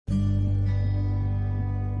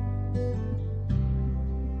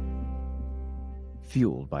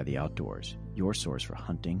Fueled by the Outdoors, your source for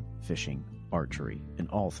hunting, fishing, archery, and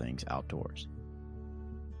all things outdoors.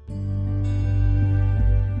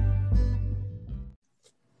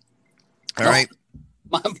 All right.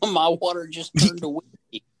 My water just turned to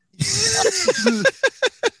whiskey.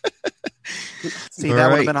 See, All that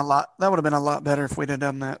would right. have been a lot. That would have been a lot better if we'd have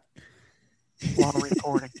done that while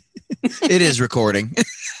recording. It is recording.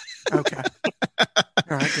 Okay. All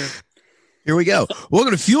right, good. Here we go.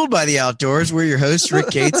 Welcome to Fueled by the Outdoors. We're your hosts, Rick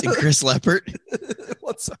Cates and Chris Leppert.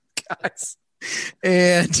 What's up, guys?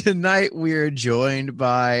 And tonight we are joined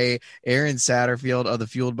by Aaron Satterfield of the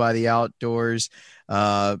Fueled by the Outdoors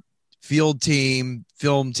field team,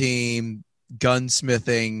 film team,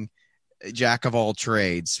 gunsmithing, jack of all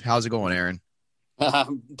trades. How's it going, Aaron?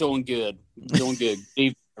 I'm doing good. Doing good. Good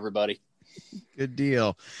evening, everybody. Good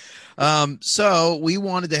deal. So we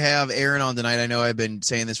wanted to have Aaron on tonight. I know I've been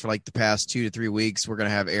saying this for like the past 2 to 3 weeks. We're going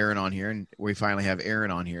to have Aaron on here, and we finally have Aaron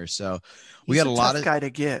on here. So we He's got a tough lot of guy to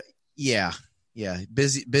get. Yeah.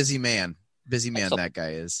 Busy man. That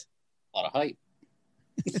guy is. A lot of hype.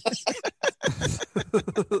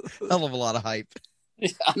 Hell of a lot of hype.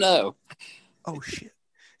 I know. Oh shit.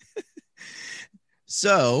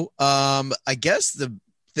 So, I guess the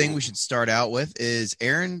thing we should start out with is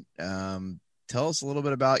Aaron, tell us a little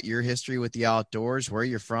bit about your history with the outdoors, where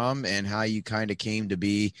you're from, and how you kind of came to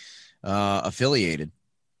be affiliated.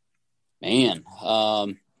 Man.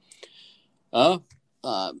 Aaron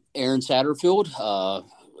Satterfield.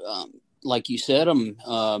 Like you said, I'm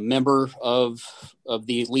a member of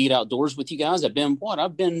the Elite Outdoors with you guys. I've been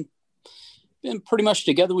pretty much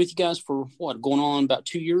together with you guys for going on about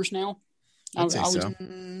 2 years now. I'd say so.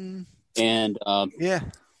 And Yeah.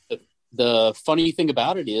 The funny thing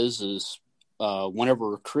about it is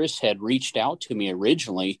whenever Chris had reached out to me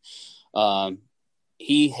originally,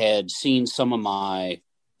 he had seen some of my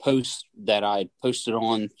posts that I posted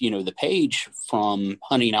on, the page from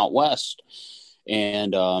hunting out west.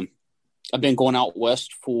 And I've been going out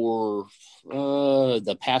west for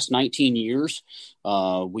the past 19 years.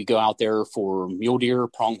 We go out there for mule deer,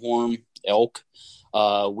 pronghorn, elk.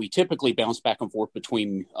 We typically bounce back and forth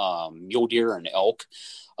between mule deer and elk.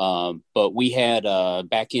 But we had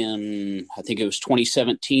back in, I think it was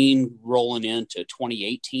 2017, rolling into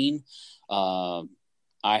 2018,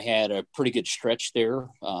 I had a pretty good stretch there.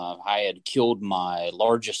 I had killed my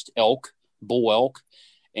largest elk, bull elk,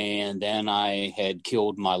 and then I had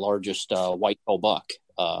killed my largest whitetail buck.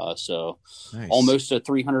 So nice. Almost a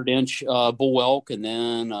 300-inch bull elk, and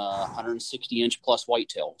then 160-inch plus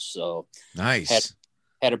whitetail. So nice.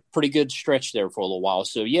 Had a pretty good stretch there for a little while.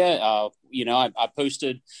 So yeah, I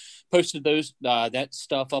posted those that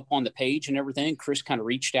stuff up on the page and everything. Chris kind of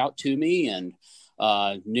reached out to me and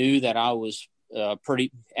knew that I was a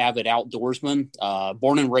pretty avid outdoorsman,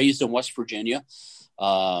 born and raised in West Virginia.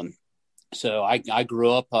 So I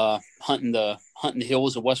grew up hunting the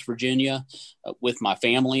hills of West Virginia with my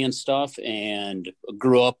family and stuff, and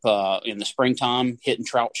grew up in the springtime hitting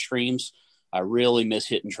trout streams. I really miss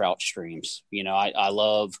hitting trout streams. I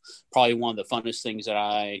love, probably one of the funnest things that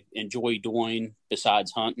I enjoy doing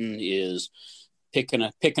besides hunting is picking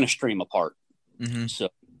a stream apart. Mm-hmm. So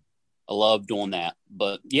I love doing that.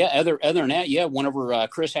 But yeah, other than that, yeah, whenever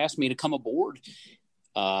Chris asked me to come aboard,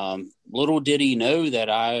 little did he know that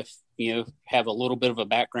I have a little bit of a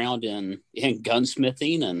background in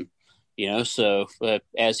gunsmithing, and so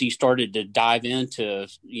as he started to dive into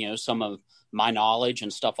some of my knowledge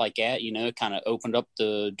and stuff like that, kind of opened up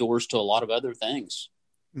the doors to a lot of other things.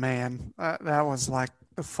 Man, that was like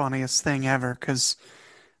the funniest thing ever, because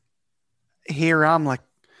here I'm like,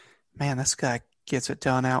 man, this guy gets it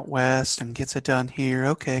done out west and gets it done here.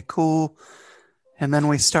 Okay, cool. And then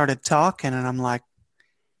we started talking, and I'm like,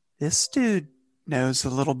 this dude knows a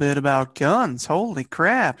little bit about guns. Holy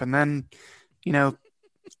crap. And then,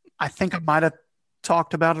 I think I might have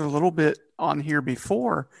talked about it a little bit on here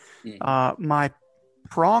before. My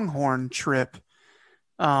pronghorn trip,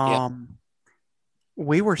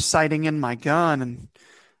 we were sighting in my gun, and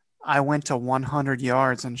I went to 100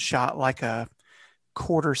 yards and shot like a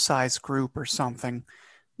quarter size group or something.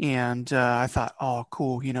 And I thought, oh,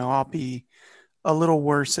 cool. I'll be a little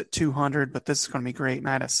worse at 200, but this is going to be great. And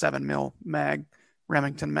I had a 7mm mag,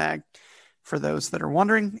 Remington mag, for those that are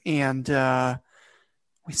wondering. And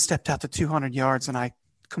we stepped out to 200 yards, and I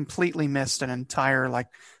completely missed an entire,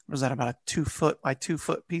 was that about a 2 foot by 2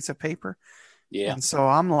 foot piece of paper? Yeah. And so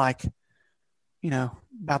I'm like,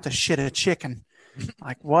 about to shit a chicken.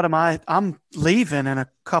 Like, what am I'm leaving in a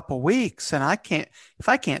couple weeks, and if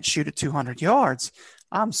I can't shoot at 200 yards,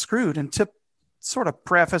 I'm screwed. And to sort of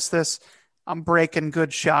preface this, I'm breaking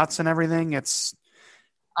good shots and everything. It's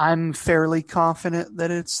I'm fairly confident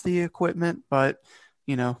that it's the equipment, but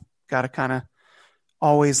got to kind of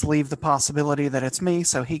always leave the possibility that it's me.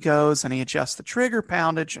 So he goes and he adjusts the trigger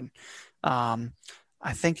poundage, and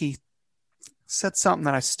I think he said something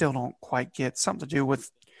that I still don't quite get, something to do with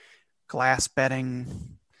glass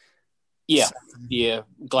bedding. Yeah, yeah,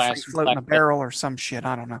 glass floating a barrel or some shit.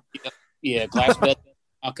 I don't know. Yeah, glass bed.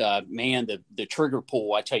 Man, the trigger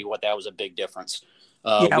pull. I tell you what, that was a big difference.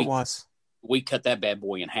 It was. We cut that bad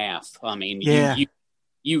boy in half. I mean, yeah.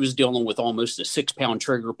 you was dealing with almost a 6-pound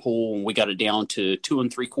trigger pull, and we got it down to 2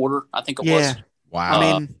 3/4. I think it was. Wow.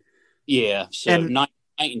 I mean, yeah. So night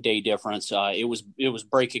and day difference. It was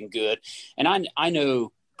breaking good, and I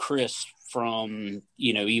know Chris from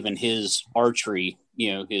even his archery,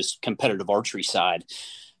 his competitive archery side.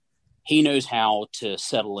 He knows how to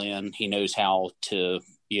settle in. He knows how to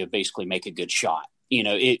basically make a good shot. And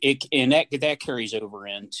that carries over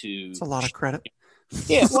into. It's a lot of credit.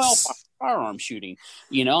 Yeah, well, firearm shooting.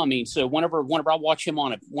 I mean, so whenever I watch him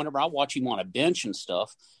on a bench and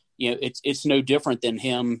stuff, it's no different than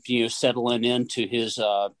him, settling into his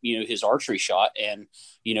his archery shot and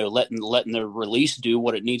letting the release do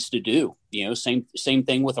what it needs to do. Same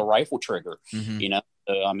thing with a rifle trigger. Mm-hmm.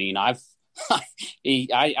 I mean, I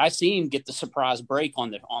see him get the surprise break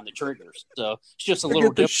on the triggers, so it's just a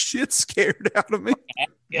little get the shit scared out of me.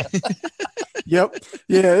 Yeah. Yep.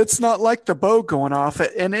 Yeah, it's not like the bow going off.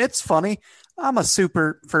 And it's funny.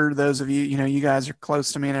 For those of you, you guys are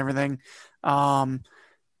close to me and everything. I'm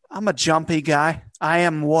a jumpy guy. I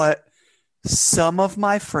am what some of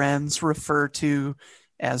my friends refer to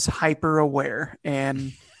as hyper aware.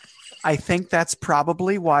 And I think that's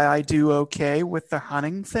probably why I do okay with the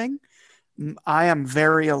hunting thing. I am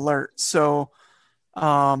very alert. So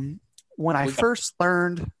when I first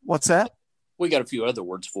learned, what's that? We got a few other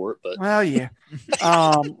words for it, but well, yeah.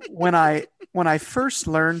 When I first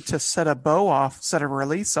learned to set a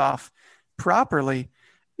release off properly,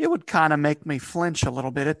 it would kind of make me flinch a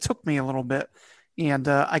little bit. It took me a little bit, and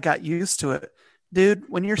I got used to it. Dude,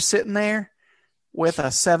 when you're sitting there with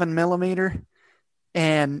a 7mm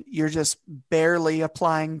and you're just barely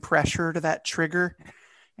applying pressure to that trigger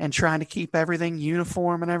and trying to keep everything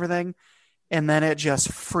uniform and everything, and then it just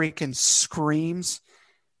freaking screams,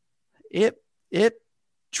 it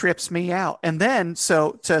trips me out. And then,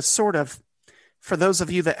 so to sort of, for those of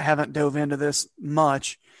you that haven't dove into this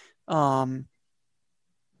much, a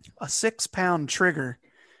 6-pound trigger,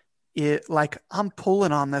 I'm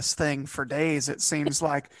pulling on this thing for days. It seems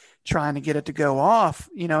like trying to get it to go off,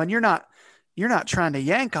 and you're not trying to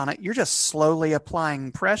yank on it. You're just slowly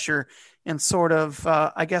applying pressure and sort of,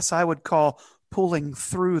 I guess I would call pulling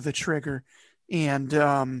through the trigger. And,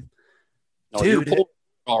 dude,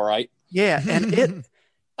 all right. Yeah. And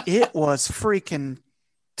it was freaking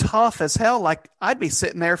tough as hell. Like I'd be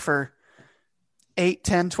sitting there for 8,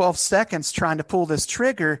 10, 12 seconds trying to pull this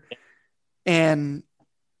trigger and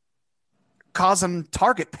causing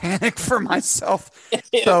target panic for myself.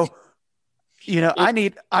 So,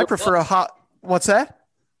 I prefer a hot, what's that?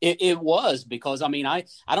 It was because, I mean, I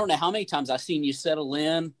don't know how many times I've seen you settle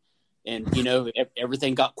in and,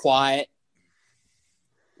 everything got quiet.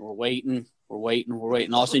 We're waiting. All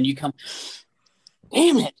of a sudden you come,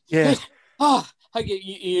 damn it. Yeah. Oh,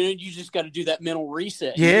 you just got to do that mental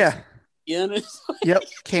reset. Yeah. Yep.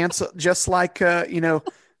 Cancel. Just like,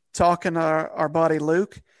 talking to our buddy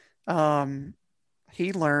Luke,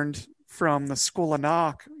 he learned from the School of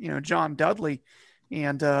Knock, John Dudley.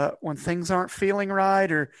 And when things aren't feeling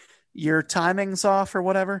right or your timing's off or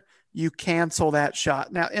whatever, you cancel that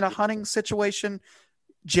shot. Now, in a hunting situation,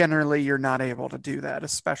 generally you're not able to do that,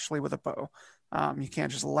 especially with a bow. You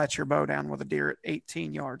can't just let your bow down with a deer at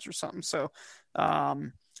 18 yards or something. So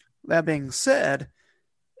that being said,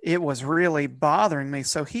 it was really bothering me.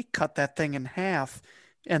 So he cut that thing in half,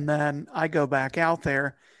 and then I go back out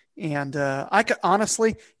there, and I could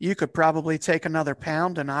honestly, you could probably take another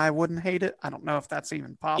pound and I wouldn't hate it. I don't know if that's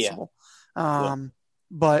even possible. Yeah.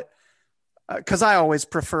 But because I always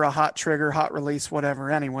prefer a hot trigger, hot release,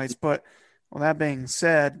 whatever anyways. But well, that being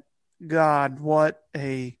said, God, what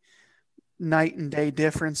a night and day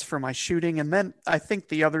difference for my shooting. And then I think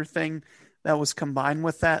the other thing that was combined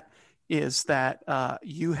with that is that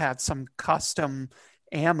you had some custom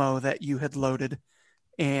ammo that you had loaded,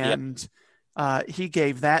 and he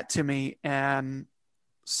gave that to me, and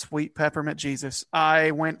sweet peppermint Jesus,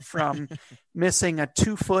 I went from missing a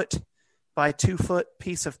 2-foot by 2-foot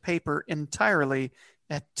piece of paper entirely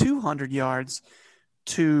at 200 yards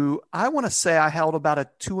to, I want to say I held about a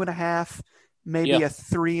 2.5, maybe a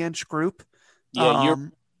 3-inch group. Yeah,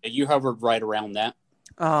 you hovered right around that.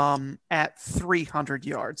 At 300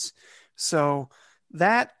 yards. So,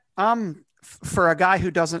 that for a guy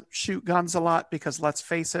who doesn't shoot guns a lot, because let's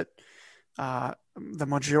face it, the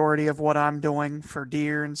majority of what I'm doing for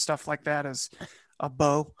deer and stuff like that is a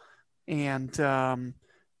bow. And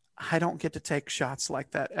I don't get to take shots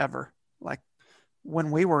like that ever. Like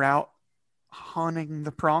when we were out hunting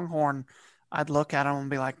the pronghorn, I'd look at them and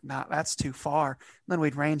be like, nah, that's too far. And then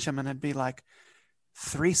we'd range them and it'd be like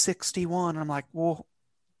 361. I'm like, well,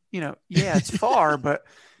 yeah, it's far, but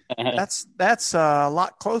that's a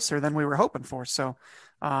lot closer than we were hoping for. So,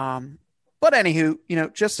 but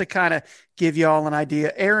anywho, just to kind of give you all an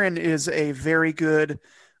idea, Aaron is a very good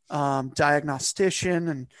diagnostician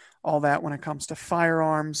and all that when it comes to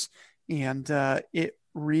firearms. And it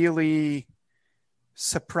really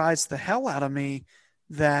surprised the hell out of me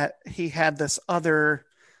that he had this other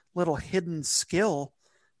little hidden skill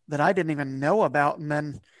that I didn't even know about. And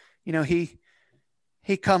then,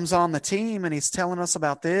 he comes on the team and he's telling us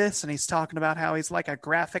about this and he's talking about how he's like a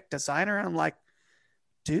graphic designer. And I'm like,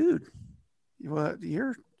 dude,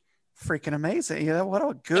 you're freaking amazing. What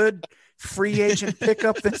a good free agent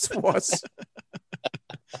pickup this was.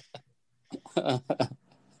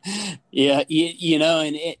 Yeah, and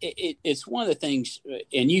it's one of the things,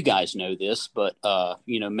 and you guys know this, but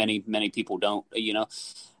many people don't.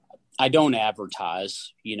 I don't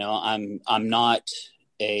advertise. I'm not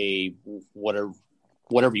a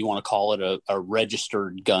whatever you want to call it, a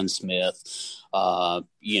registered gunsmith. I'm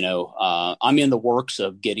in the works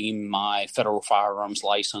of getting my federal firearms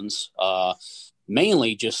license,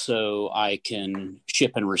 mainly just so I can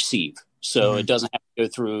ship and receive. So it doesn't have to go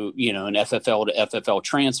through, an FFL to FFL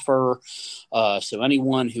transfer. So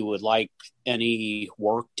anyone who would like any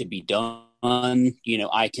work to be done,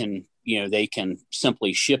 I can, they can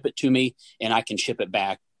simply ship it to me and I can ship it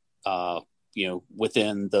back,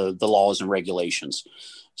 within the laws and regulations.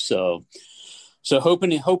 So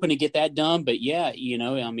hoping to get that done. But yeah,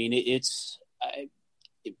 it's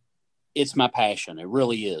my passion. It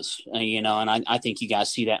really is, and I think you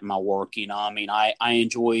guys see that in my work.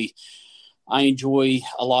 I enjoy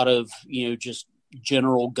a lot of, just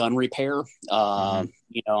general gun repair. I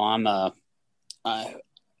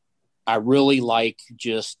really like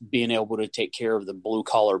just being able to take care of the blue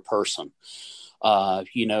collar person. I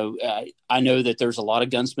know that there's a lot of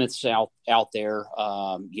gunsmiths out there.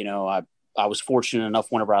 I was fortunate enough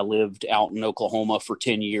whenever I lived out in Oklahoma for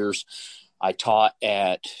 10 years, I taught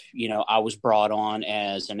at, I was brought on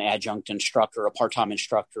as an adjunct instructor, a part-time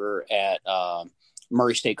instructor at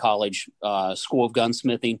Murray State College School of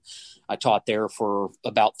Gunsmithing. I taught there for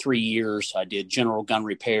about 3 years. I did general gun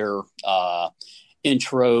repair,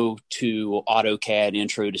 intro to AutoCAD,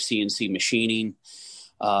 intro to CNC machining.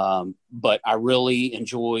 But I really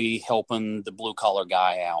enjoy helping the blue collar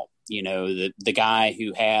guy out. The guy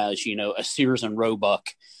who has, a Sears and Roebuck,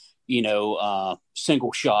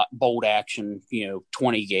 single shot bolt action,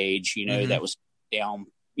 20 gauge, that was down,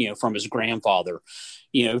 from his grandfather,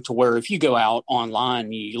 to where if you go out online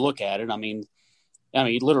and you look at it, I mean,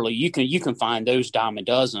 literally you can find those dime a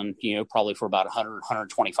dozen, probably for about $100,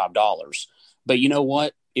 $125. But you know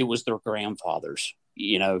what? It was their grandfather's,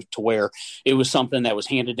 to where it was something that was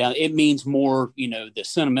handed down. It means more, the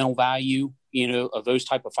sentimental value, of those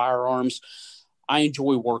type of firearms. I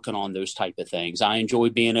enjoy working on those type of things. I enjoy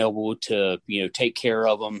being able to, take care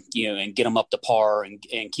of them, and get them up to par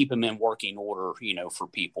and keep them in working order, for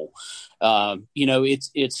people.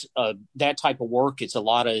 It's that type of work. It's a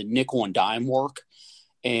lot of nickel and dime work.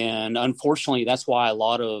 And unfortunately, that's why a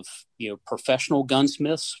lot of, professional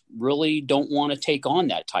gunsmiths really don't want to take on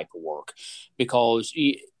that type of work, because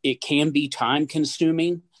it can be time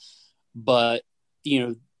consuming, but,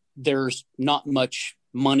 there's not much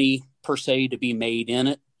money per se to be made in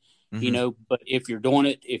it, but if you're doing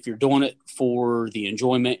it for the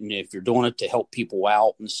enjoyment, and if you're doing it to help people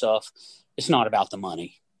out and stuff, it's not about the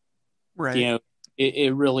money. Right.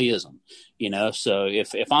 It really isn't, so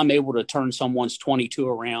if I'm able to turn someone's 22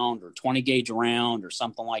 around or 20 gauge around or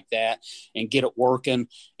something like that and get it working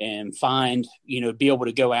and find, be able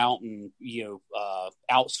to go out and,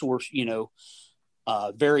 outsource,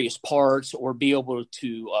 various parts, or be able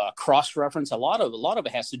to cross-reference. A lot of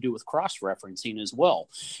it has to do with cross-referencing as well.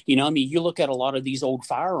 You look at a lot of these old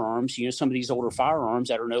firearms, some of these older firearms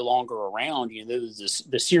that are no longer around,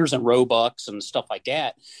 the Sears and Roebucks and stuff like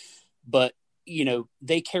that. But,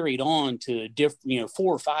 they carried on to 4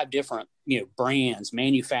 or 5 different, brands,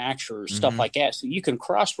 manufacturers, stuff like that. So you can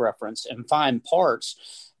cross-reference and find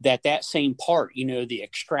parts that same part, the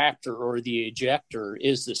extractor or the ejector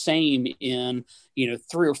is the same in,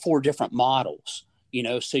 3 or 4 different models,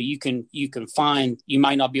 so you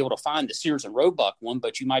might not be able to find the Sears and Roebuck one,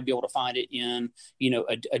 but you might be able to find it in,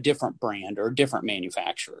 a different brand or a different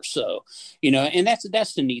manufacturer. So, and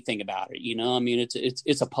that's the neat thing about it. I mean,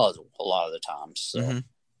 it's a puzzle a lot of the times. So.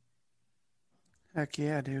 Heck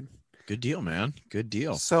yeah, dude. Good deal, man. Good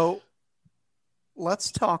deal. So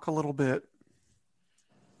let's talk a little bit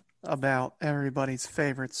about everybody's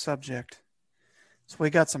favorite subject. So we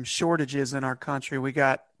got some shortages in our country.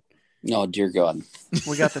 Oh, dear God.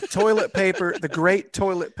 We got the toilet paper, the great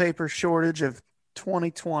toilet paper shortage of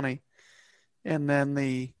 2020. And then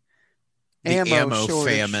the ammo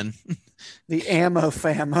shortage. Famine. The ammo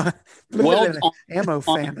famine. Well, ammo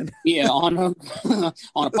famine. On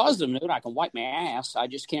a positive note, I can wipe my ass. I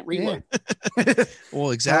just can't reload. Yeah.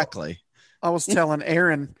 Well, exactly. I was telling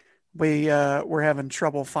Aaron we're having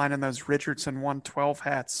trouble finding those Richardson 112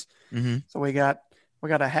 hats. Mm-hmm. So we got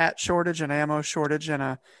a hat shortage, an ammo shortage, and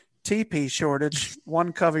a TP shortage.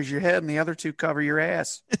 One covers your head and the other two cover your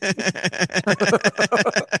ass.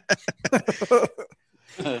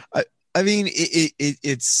 I mean,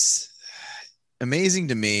 it's amazing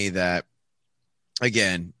to me that,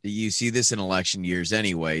 again, you see this in election years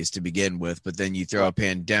anyways to begin with, but then you throw a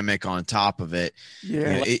pandemic on top of it.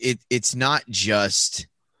 Yeah. It's not just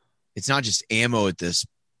ammo at this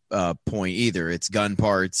point either. It's gun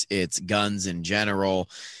parts, it's guns in general.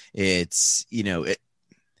 It's,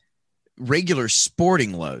 regular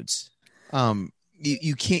sporting loads.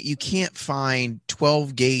 You can't find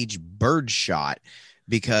 12 gauge birdshot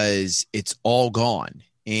because it's all gone.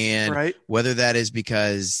 And right. Whether that is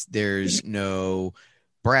because there's no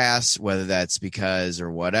brass, whether that's because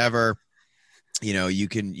or whatever, you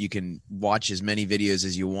can watch as many videos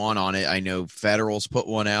as you want on it. I know Federal's put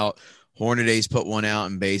one out, Hornaday's put one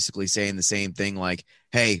out, and basically saying the same thing, like,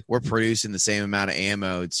 hey, we're producing the same amount of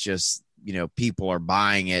ammo. It's just, people are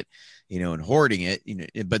buying it, and hoarding it,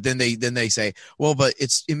 but then they say, well, but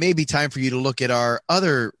it may be time for you to look at our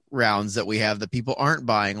other rounds that we have that people aren't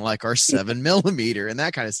buying, like our 7mm and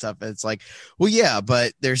that kind of stuff. And it's like, well, yeah,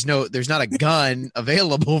 but there's not a gun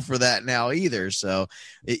available for that now either. So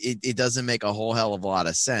it doesn't make a whole hell of a lot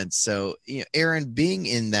of sense. So, Aaron, being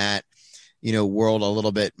in that, world a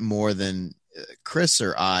little bit more than Chris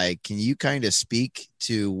or I, can you kind of speak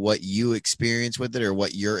to what you experience with it or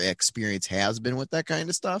what your experience has been with that kind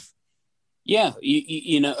of stuff? Yeah,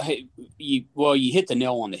 you hit the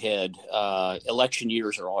nail on the head. Election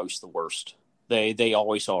years are always the worst. They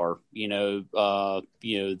always are. The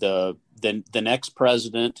next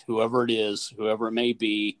president, whoever it is, whoever it may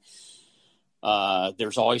be,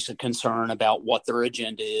 there's always a concern about what their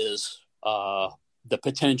agenda is, the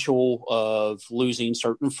potential of losing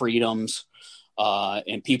certain freedoms,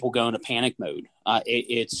 and people go into panic mode. I've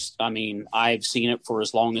seen it for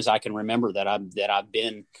as long as I can remember that I've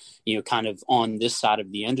been, kind of on this side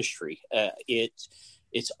of the industry.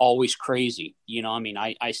 It's always crazy.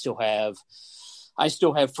 I still have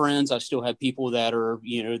friends. I still have people that are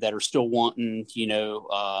still wanting,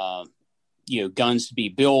 guns to be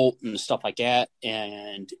built and stuff like that.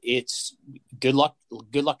 And it's good luck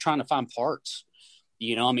trying to find parts.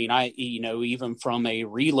 Even from a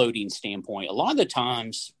reloading standpoint, a lot of the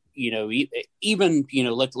times,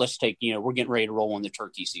 let's take, we're getting ready to roll in the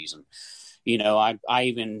turkey season. I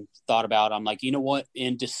even thought about, I'm like, you know what,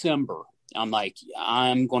 in December, I'm like,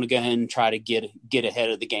 I'm going to go ahead and try to get ahead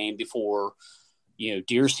of the game before,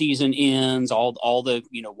 deer season ends, all the,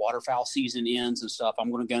 waterfowl season ends and stuff. I'm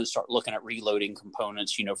going to go and start looking at reloading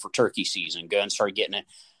components, for turkey season, go and start getting it.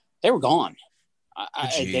 They were gone.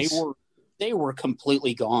 They were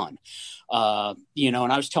completely gone. And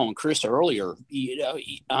I was telling Chris earlier,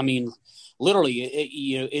 literally,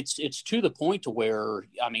 it's to the point to where,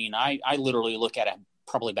 I literally look at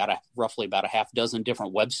roughly about a half dozen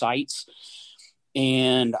different websites,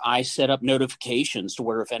 and I set up notifications to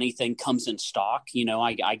where if anything comes in stock,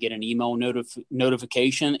 I get an email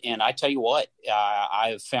notification. And I tell you what,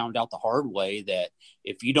 I've found out the hard way that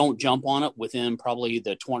if you don't jump on it within probably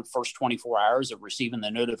the first 24 hours of receiving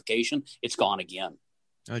the notification, it's gone again.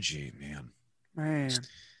 Oh, gee, man.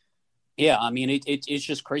 Yeah, it's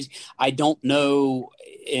just crazy. I don't know,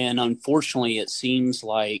 and unfortunately, it seems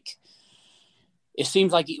like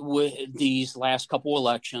with these last couple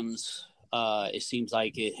elections, it seems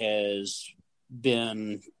like it has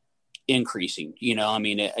been increasing.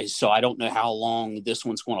 So I don't know how long this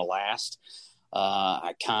one's going to last.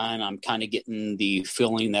 I'm kind of getting the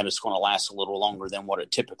feeling that it's going to last a little longer than what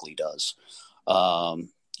it typically does.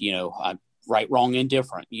 Right, wrong,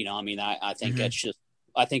 indifferent. I think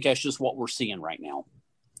that's just what we're seeing right now.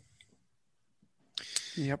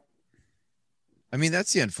 Yep.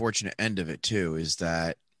 That's the unfortunate end of it too, is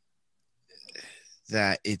that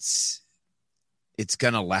that it's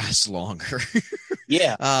gonna last longer.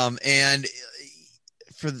 Yeah. And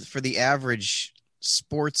for the average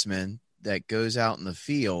sportsman that goes out in the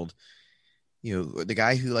field, the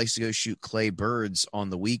guy who likes to go shoot clay birds on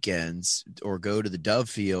the weekends or go to the dove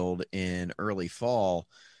field in early fall.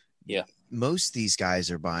 Yeah. Most of these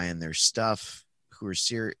guys are buying their stuff who are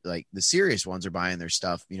like the serious ones are buying their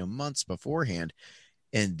stuff, months beforehand,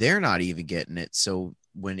 and they're not even getting it. So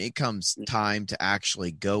when it comes time to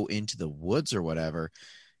actually go into the woods or whatever,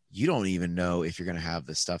 you don't even know if you're going to have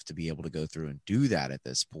the stuff to be able to go through and do that at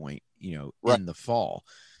this point, Right. in the fall.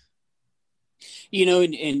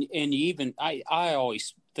 And even I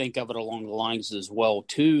always think of it along the lines as well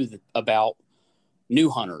too, about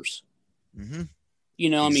new hunters. Mm-hmm.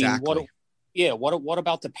 Exactly. What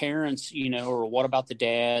about the parents, or what about the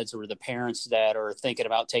dads or the parents that are thinking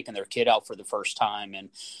about taking their kid out for the first time, and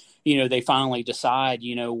they finally decide,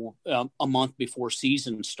 a month before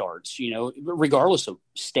season starts, regardless of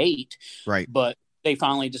state, right? But they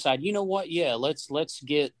finally decide, you know what? Yeah, let's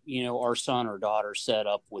get, our son or daughter set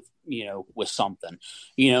up with, with something,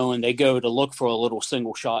 and they go to look for a little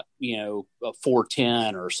single shot, a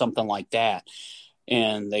 410 or something like that.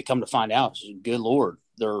 And they come to find out, good Lord,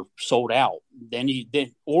 they're sold out.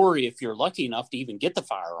 Or if you're lucky enough to even get the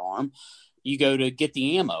firearm, you go to get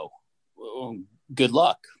the ammo. Good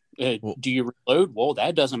luck. Do you reload? Well,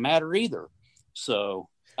 that doesn't matter either. So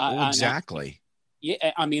exactly.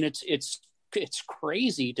 It's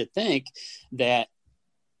crazy to think that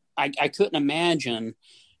I couldn't imagine,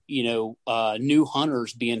 new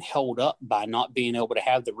hunters being held up by not being able to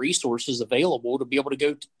have the resources available to be able to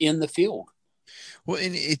go in the field. Well,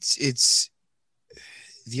 and it's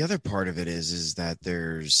the other part of it is that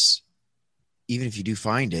there's, even if you do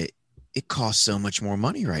find it, it costs so much more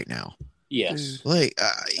money right now. Yes. Like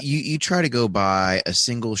you try to go buy a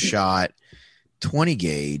single shot 20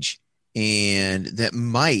 gauge, and that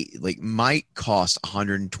might cost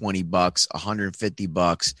 $120,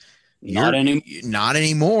 $150. Not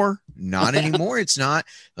anymore. Not anymore. It's not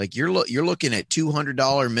like you're looking at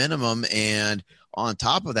 $200 minimum, and on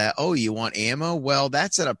top of that, oh, you want ammo? Well,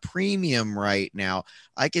 that's at a premium right now.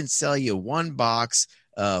 I can sell you one box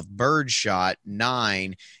of birdshot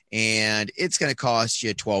 9, and it's going to cost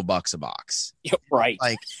you $12 a box. Right.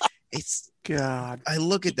 Like, it's God. I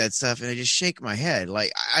look at that stuff and I just shake my head.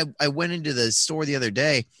 Like I went into the store the other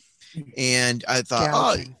day and I thought,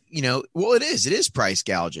 Gouging. Well, it is price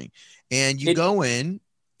gouging. And you go in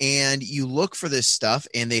and you look for this stuff,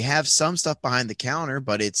 and they have some stuff behind the counter,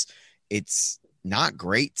 but it's not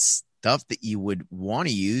great stuff that you would want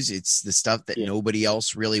to use. It's the stuff that nobody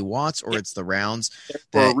else really wants, or it's the rounds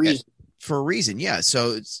for a reason. Yeah.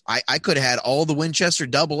 So I could have had all the Winchester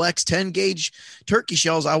double X 10 gauge turkey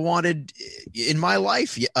shells I wanted in my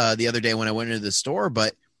life the other day when I went into the store,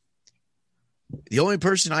 but the only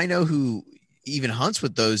person I know who even hunts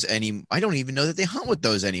with those I don't even know that they hunt with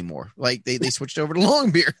those anymore. Like they switched over to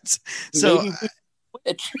Longbeards. So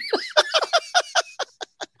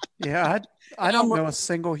yeah, I don't know a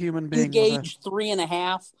single human being. Gauge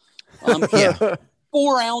 3.5.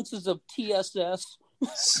 4 ounces of TSS.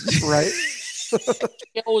 Right.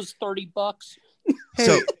 It was $30.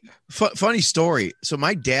 So funny story. So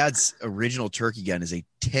my dad's original turkey gun is a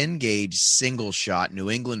 10 gauge single shot New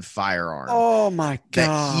England firearm. Oh my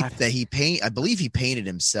God. I believe he painted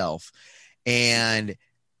himself. And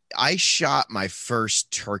I shot my first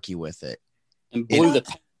turkey with it. And blew the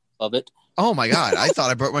top of it. Oh my God. I thought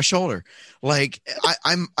I broke my shoulder. Like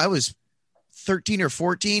I was 13 or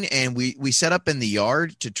 14, and we set up in the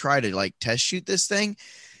yard to try to like test shoot this thing.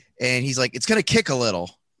 And he's like, it's going to kick a little.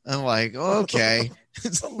 I'm like, okay.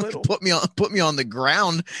 A little. put me on the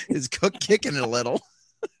ground. It's kicking a little.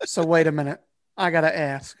 So wait a minute. I got to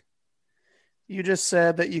ask. You just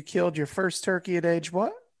said that you killed your first turkey at age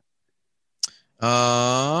what?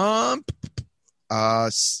 I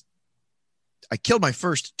killed my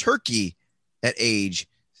first turkey at age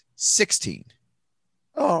 16.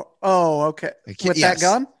 Oh, okay. With that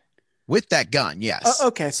gun? With that gun, yes.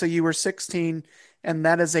 Okay, so you were 16, and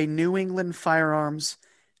that is a New England Firearms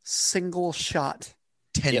single shot.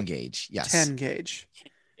 10 gauge, yes. 10 gauge.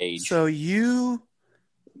 So you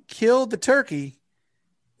killed the turkey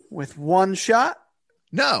with one shot?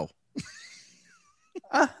 No.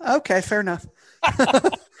 Okay, fair enough. I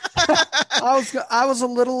was a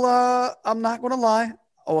little, I'm not going to lie,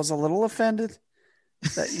 I was a little offended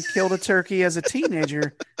that you killed a turkey as a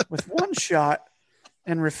teenager with one shot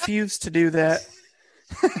and refused to do that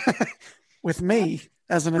with me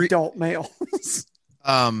as an adult male.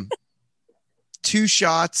 2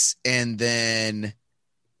 shots and then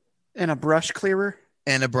in a brush clearer.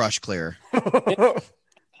 and a brush clearer.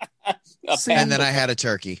 See, And then I had a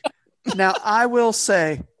turkey. Now, I will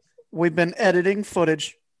say we've been editing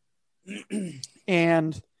footage,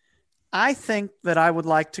 and I think that I would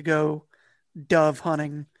like to go dove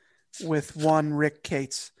hunting with one Rick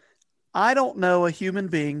Cates. I don't know a human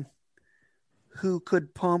being who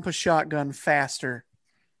could pump a shotgun faster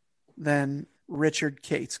than Richard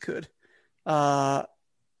Cates could. I'm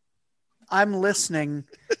listening,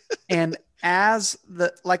 and as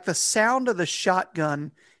the sound of the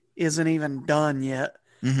shotgun isn't even done yet,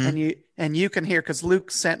 and you can hear, because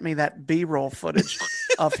Luke sent me that B-roll footage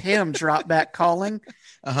of him drop back calling,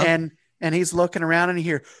 and he's looking around and you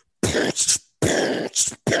hear,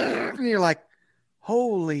 and you're like,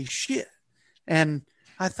 holy shit. And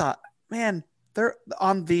I thought, man, they're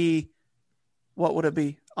on the, what would it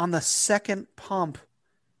be? On the second pump,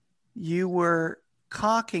 you were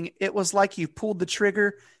cocking. It was like you pulled the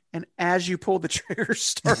trigger, and as you pulled the trigger,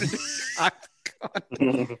 started to cock the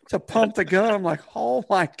gun to pump the gun. I'm like, oh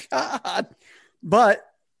my God. But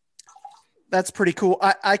that's pretty cool.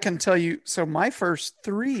 I can tell you, so my first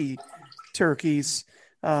 3 turkeys,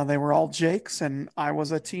 they were all Jakes, and I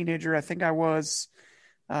was a teenager. I think I was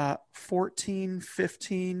 14,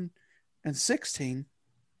 15, and 16,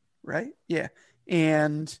 right? Yeah.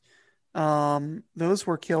 And those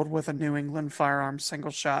were killed with a New England Firearms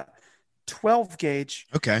single shot 12 gauge,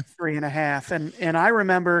 Okay. 3.5. And I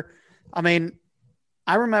remember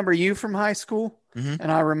you from high school,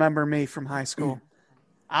 and I remember me from high school.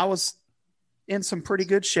 I was in some pretty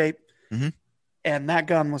good shape, and that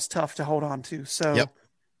gun was tough to hold on to. So Yep.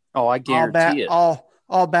 Oh, I guarantee it.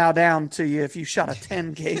 I'll bow down to you if you shot a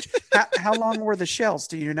 10 gauge. How long were the shells?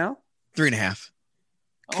 Do you know? 3.5.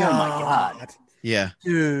 Oh my God. Yeah.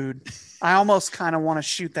 Dude, I almost kind of want to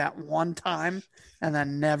shoot that one time and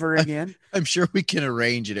then never again. I'm sure we can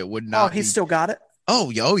arrange it. It would Oh, not. he still got it? Oh,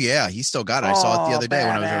 yeah. He still got it. I saw it the Oh, other day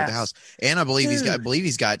when I was over at the badass. house. And I believe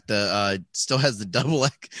he's got the still has the double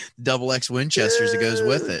X Winchesters that goes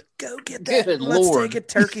with it. Go get that. Good Let's Lord. take a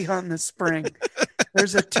turkey hunt this spring.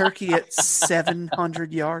 There's a turkey at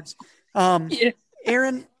 700 yards. Yeah.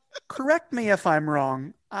 Aaron, correct me if I'm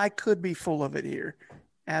wrong. I could be full of it here,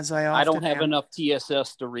 as I often I don't have am. enough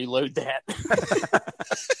TSS to reload that.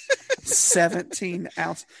 17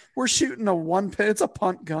 ounce. We're shooting it's a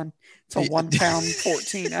punt gun. It's a 1 pound,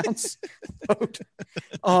 14 ounce boat.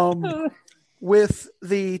 With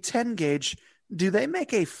the 10 gauge, do they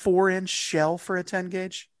make a 4-inch shell for a 10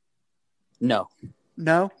 gauge? No.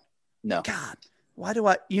 No? No. God, why do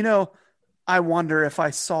I wonder if I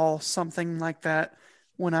saw something like that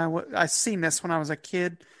when I seen this when I was a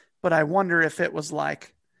kid, but I wonder if it was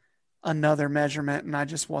like another measurement and I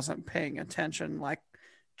just wasn't paying attention, like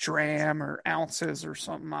dram or ounces or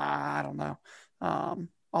something. I don't know.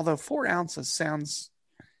 Although 4 ounces sounds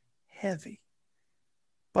heavy,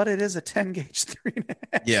 but it is a 10 gauge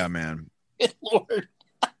 3.5. Yeah, man. Good Lord.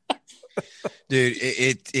 Dude,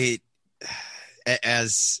 it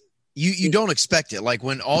as you don't expect it. Like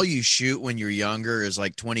when all you shoot when you're younger is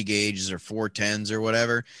like 20 gauges or 410s or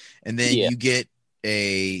whatever. And then you get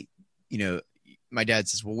my dad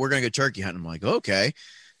says, well, we're going to go turkey hunting. I'm like, okay.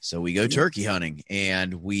 So we go turkey hunting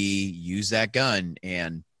and we use that gun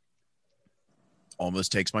and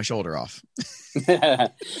almost takes my shoulder off.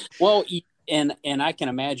 Well, and I can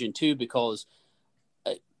imagine too, because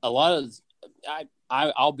a lot of,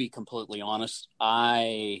 I'll be completely honest.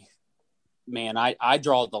 I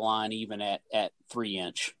draw the line even at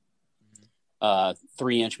 3-inch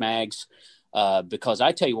mags. Because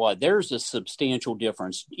I tell you what, there's a substantial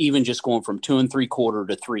difference, even just going from 2 3/4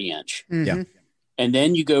 to 3-inch. Mm-hmm. Yeah. And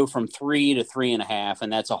then you go from 3 to 3.5,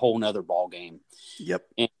 and that's a whole nother ball game. Yep.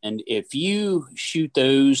 And if you shoot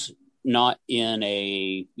those not in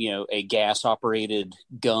a gas operated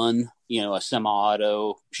gun, a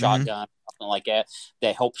semi-auto shotgun, something like that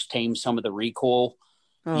helps tame some of the recoil.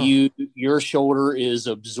 Oh. Your shoulder is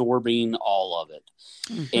absorbing all of it.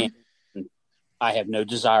 Mm-hmm. And I have no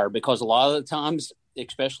desire, because a lot of the times,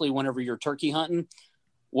 especially whenever you're turkey hunting,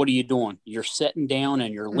 what are you doing? You're sitting down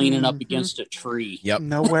and you're leaning up against a tree. Yep.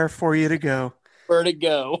 Nowhere for you to go. Where to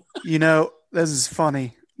go? This is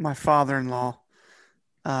funny. My father-in-law,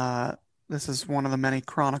 this is one of the many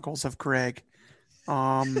chronicles of Greg.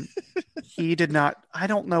 He did not, I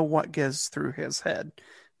don't know what goes through his head.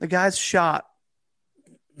 The guy's shot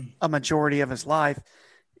a majority of his life,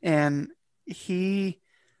 and he,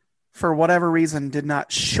 for whatever reason, did not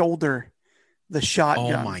shoulder the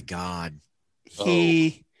shotgun. Oh my God.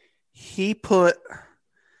 He put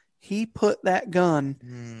that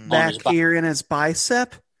gun back here in his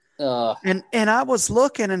bicep. And I was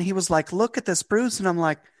looking, and he was like, look at this bruise. And I'm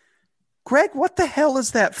like, Greg, what the hell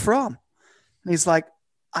is that from? And he's like,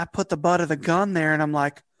 I put the butt of the gun there. And I'm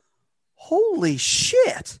like, holy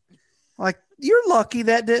shit. Like, you're lucky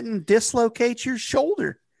that didn't dislocate your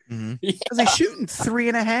shoulder. Mm-hmm. Because he's shooting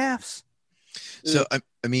 3.5s. So,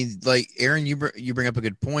 I mean, like, Aaron, you bring up a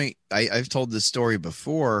good point. I've told this story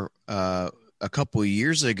before a couple of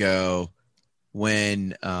years ago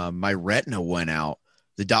when my retina went out.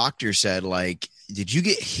 The doctor said, like, did you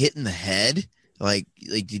get hit in the head? Like,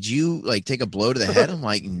 did you like take a blow to the head? I'm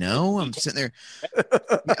like, no, I'm sitting there,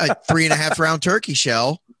 a 3.5 round turkey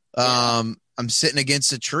shell. I'm sitting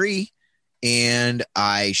against a tree and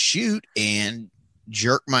I shoot and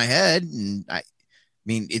jerk my head. And I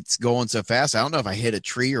mean, it's going so fast. I don't know if I hit a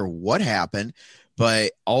tree or what happened,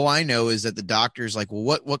 but all I know is that the doctor's like,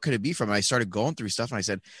 well, what could it be from? And I started going through stuff and I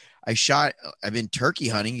said, I've been turkey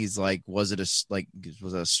hunting. He's like, was it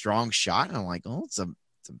a strong shot? And I'm like, oh, it's a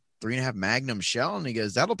 3.5 Magnum shell. And he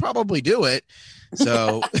goes, that'll probably do it.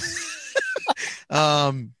 So,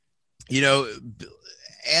 you know,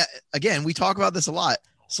 again, we talk about this a lot.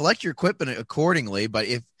 Select your equipment accordingly. But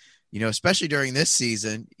if, you know, especially during this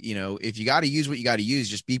season, you know, if you got to use what you got to use,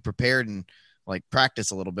 just be prepared and like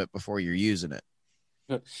practice a little bit before you're using it.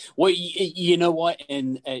 Well, you know what?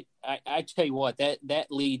 And I tell you what, that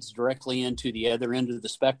leads directly into the other end of the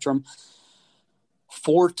spectrum.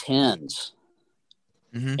 410s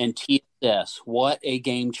and TSS. What a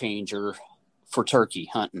game changer for turkey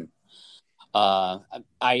hunting.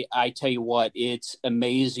 I tell you what, it's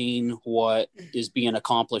amazing what is being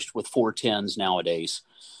accomplished with 410s nowadays.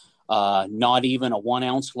 Not even a 1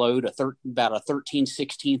 ounce load, about a 13,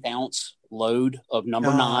 16th ounce load of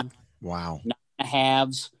number 9. Wow.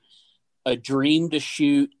 9.5s, a dream to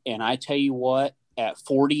shoot. And I tell you what, at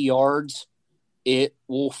 40 yards, it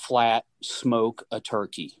will flat smoke a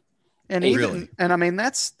turkey. And Really? And I mean,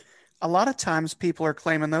 that's a lot of times people are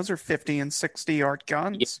claiming those are 50 and 60 yard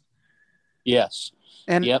guns. Yes.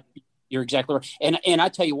 And yep. You're exactly right. And I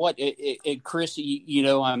tell you what, Chris, you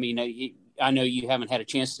know, I mean, I know you haven't had a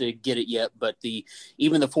chance to get it yet, but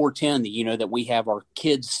even the 410, you know, that we have our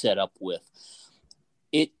kids set up with,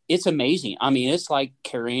 it's amazing. I mean, it's like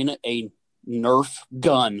carrying a Nerf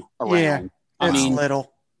gun around. Yeah, I mean,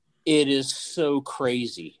 little. It is so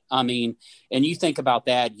crazy. I mean, and you think about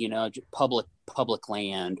that, you know, public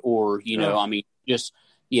land, or, you know, I mean, just,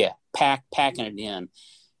 packing it in.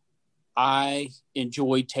 I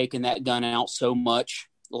enjoyed taking that gun out so much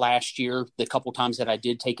last year, the couple times that I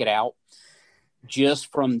did take it out,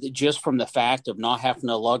 just from the fact of not having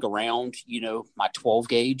to lug around, you know, my 12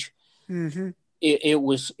 gauge. Mm-hmm. It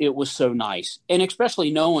was so nice. And especially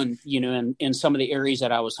knowing, you know, in some of the areas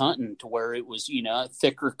that I was hunting, to where it was, you know,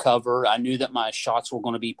 thicker cover. I knew that my shots were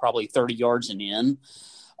going to be probably 30 yards and in.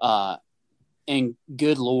 And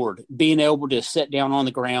good Lord, being able to sit down on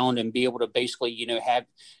the ground and be able to basically, you know,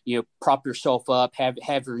 prop yourself up, have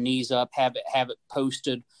your knees up, have it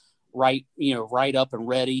posted right, you know, right up and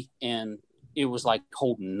ready. And it was like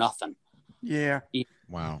holding nothing. Yeah.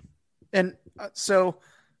 Wow. And so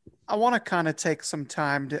I want to kind of take some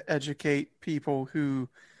time to educate people who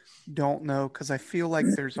don't know, because I feel like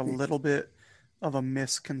there's a little bit of a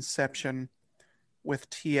misconception with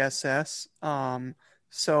TSS.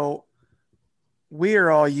 So we're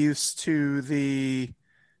all used to the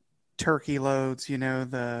turkey loads, you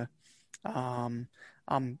know,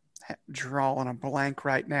 I'm drawing a blank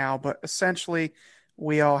right now, but essentially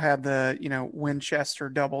we all had the, you know, Winchester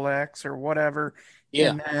double X or whatever. Yeah.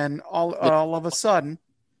 And then all of a sudden.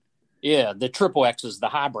 Yeah. The triple X is the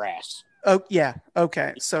high brass. Oh yeah.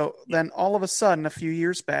 Okay. So then all of a sudden, a few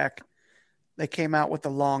years back, they came out with the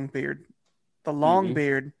long beard. The long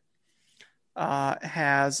beard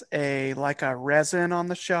has a resin on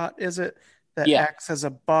the shot, is it? That acts as a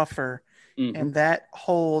buffer, and that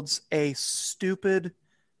holds a stupid,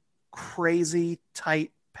 crazy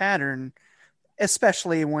tight pattern,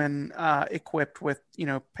 especially when equipped with, you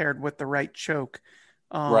know, paired with the right choke.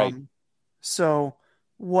 Right. So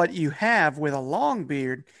what you have with a long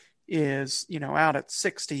beard is, you know, out at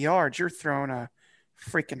 60 yards, you're throwing a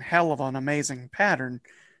freaking hell of an amazing pattern.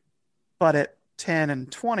 But at 10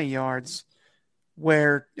 and 20 yards,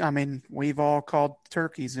 where, I mean, we've all called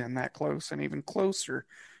turkeys in that close and even closer.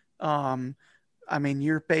 I mean,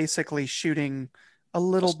 you're basically shooting a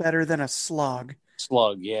little better than a slug.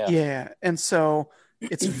 Yeah. Yeah. And so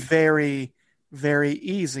it's very, very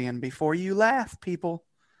easy. And before you laugh, people,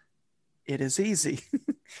 it is easy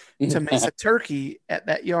to miss a turkey at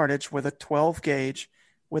that yardage with a 12 gauge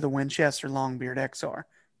with a Winchester Longbeard XR.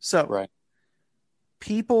 So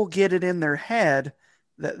people get it in their head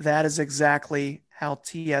that is exactly how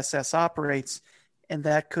TSS operates, and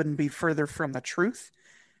that couldn't be further from the truth.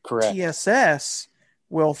 Correct. TSS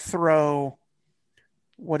will throw,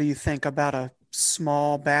 what do you think about a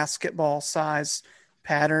small basketball size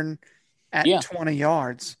pattern at Yeah. 20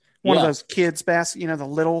 yards? One of those kids the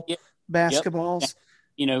little basketballs.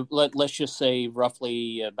 Yep. Let's just say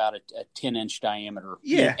roughly about a 10-inch diameter.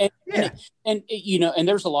 Yeah. And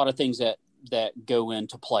there's a lot of things that go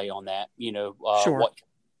into play on that. Sure.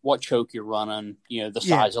 What choke you're running. The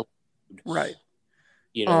size of right.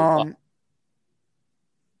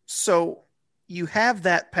 So you have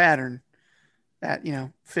that pattern at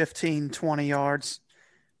 15, 20 yards,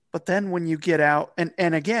 but then when you get out,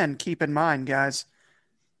 and again, keep in mind, guys,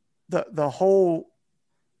 the whole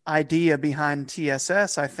idea behind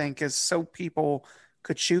TSS, I think, is so people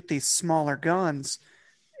could shoot these smaller guns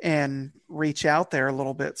and reach out there a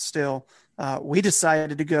little bit still. We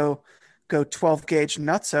decided to go 12 gauge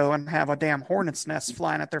nutso and have a damn hornet's nest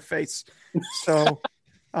flying at their face. So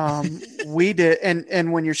we did.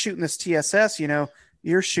 And when you're shooting this TSS,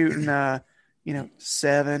 you're shooting,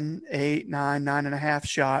 7, 8, 9, 9.5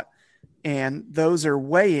 shot. And those are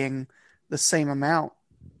weighing the same amount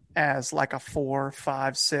as like a 4,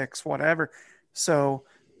 5, 6, whatever. So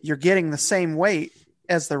you're getting the same weight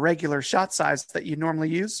as the regular shot size that you normally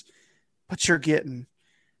use, but you're getting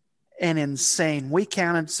an insane. We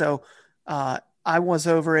counted. So I was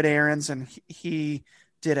over at Aaron's and he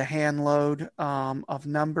did a hand load of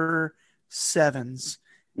number 7s,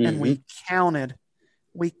 and we counted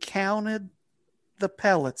the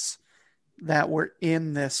pellets that were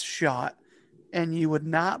in this shot, and you would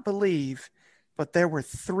not believe, but there were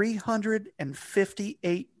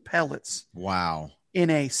 358 pellets. Wow. In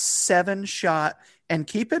a 7-shot. And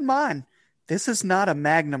keep in mind, this is not a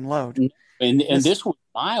Magnum load. And this was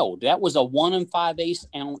mild. That was a 1 5/8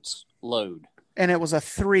 ounce load. And it was a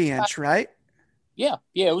 3-inch, right? Yeah.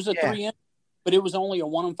 It was a 3-inch, but it was only a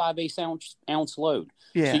 1 5/8 ounce load.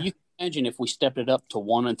 Yeah. So you can imagine if we stepped it up to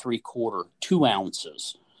 1 3/4, 2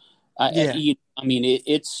 ounces.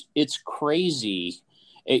 It's crazy.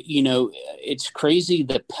 It's crazy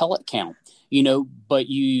the pellet count. But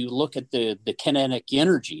you look at the kinetic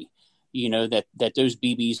energy, that those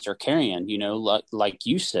BBs are carrying. Like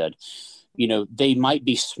you said, they might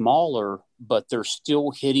be smaller, but they're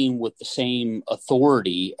still hitting with the same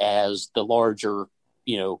authority as the larger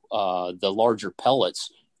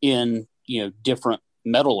pellets in different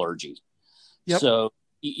metallurgy. Yep. So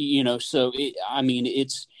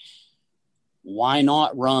it's why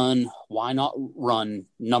not run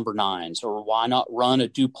number 9s, or why not run a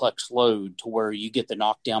duplex load to where you get the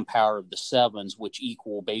knockdown power of the 7s, which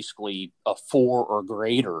equal basically a 4 or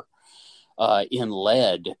greater in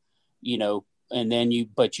lead, and then you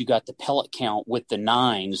got the pellet count with the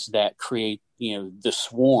 9s that create the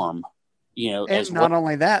swarm. And not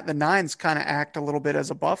only that, the 9s kind of act a little bit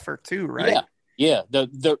as a buffer too, right? Yeah.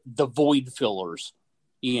 The void fillers,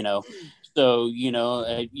 So, so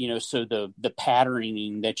the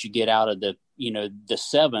patterning that you get out of the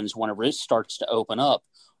 7s, whenever it starts to open up,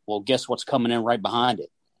 well, guess what's coming in right behind it?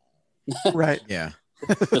 Right. Yeah.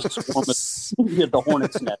 The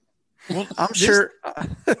hornet's nest. Well, I'm sure.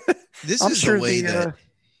 The way that.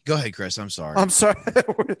 Go ahead, Chris. I'm sorry. I'm sorry.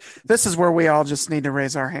 This is where we all just need to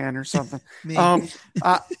raise our hand or something. I'm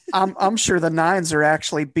sure the 9s are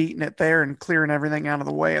actually beating it there and clearing everything out of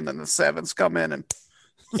the way, and then the 7s come in and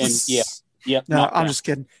yeah. No, I'm just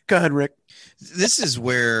kidding. Go ahead, Rick. This is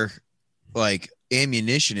where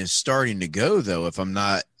ammunition is starting to go, though, if I'm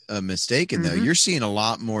not mistaken. Though you're seeing a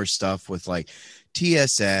lot more stuff with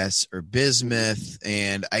TSS or bismuth,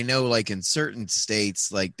 and I know in certain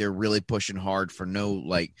states they're really pushing hard for no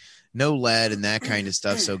lead and that kind of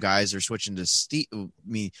stuff, so guys are switching to steel. I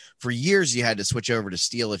mean, for years you had to switch over to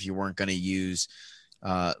steel if you weren't going to use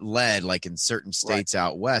lead in certain states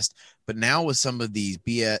out west, but now with some of these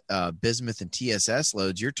bismuth and TSS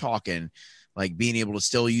loads, you're talking being able to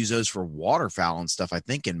still use those for waterfowl and stuff, I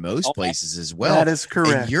think in most places as well. That is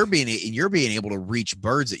correct. And you're being able to reach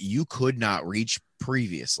birds that you could not reach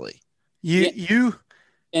previously. And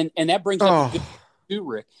that brings up a good too,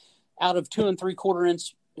 Rick, out of 2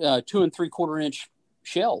 3/4 inch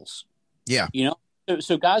shells. Yeah.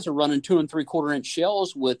 So guys are running 2 3/4 inch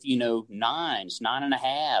shells with 9s,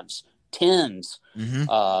 9.5s, 10s,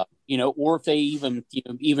 or if they even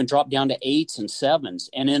drop down to 8s and 7s,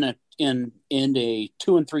 and in a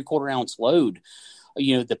 2 3/4 ounce load,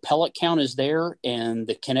 the pellet count is there and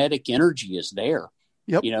the kinetic energy is there.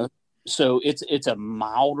 Yep. So it's a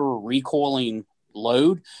milder recoiling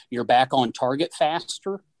load. You're back on target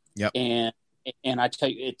faster. Yep. And I tell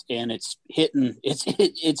you, it's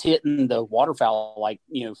hitting the waterfowl like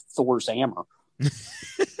Thor's hammer.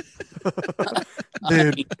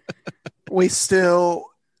 Dude, we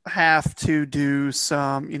still have to do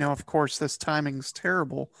some, of course, this timing's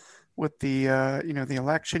terrible with the, the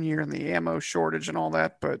election year and the ammo shortage and all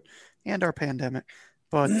that, and our pandemic.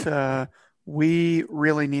 But we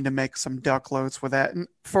really need to make some duck loads with that. And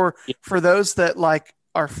for those that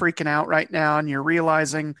are freaking out right now and you're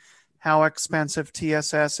realizing how expensive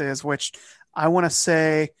TSS is, which I want to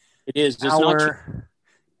say it is.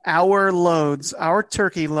 Our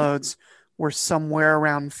turkey loads were somewhere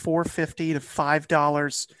around $4.50 to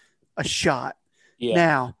 $5 a shot. Yeah.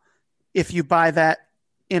 Now, if you buy that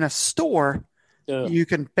in a store, you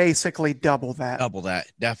can basically double that.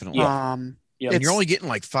 Definitely. And you're only getting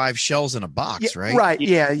like 5 shells in a box, right? Right.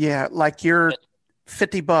 Yeah. Like you're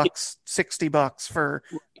 $50, $60 for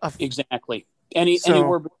exactly.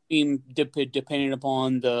 Anywhere between, depending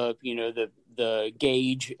upon the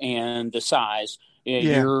gauge and the size,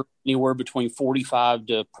 you're anywhere between 45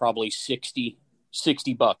 to probably $60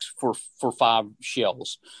 for 5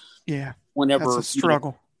 shells. Yeah. Whenever that's a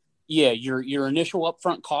struggle. Your initial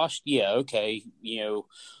upfront cost, okay,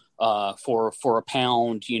 for a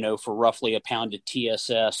pound, for roughly a pound of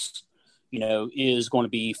TSS, is going to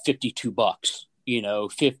be $52,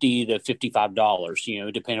 $50 to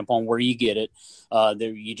 $55, depending upon where you get it.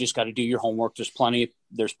 There, you just got to do your homework. There's plenty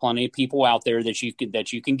of people out there that you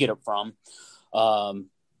can get it from,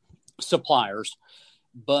 suppliers.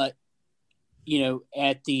 But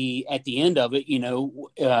at the end of it,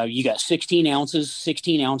 you got 16 ounces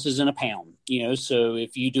in a pound, so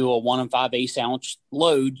if you do a 1 5/8 ounce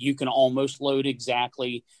load, you can almost load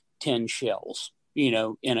exactly 10 shells, in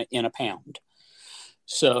a pound.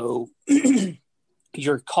 So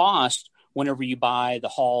your cost, whenever you buy the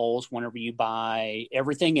hulls, whenever you buy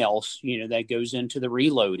everything else, that goes into the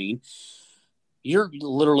reloading, you're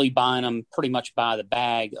literally buying them pretty much by the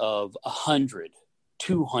bag of 100,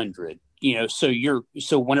 200,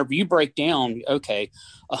 so whenever you break down,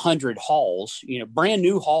 100 hulls, brand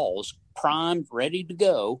new hulls, primed, ready to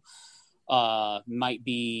go, might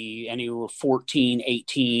be anywhere 14,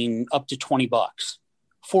 18, up to $20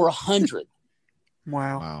 for 100.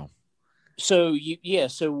 Wow. So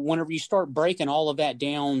so whenever you start breaking all of that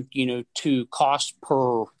down, to cost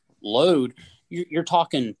per load, you're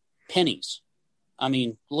talking pennies. I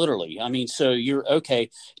mean, literally. I mean, so you're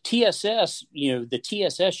TSS, the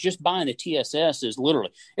TSS, just buying the TSS is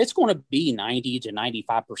literally, it's going to be 90 to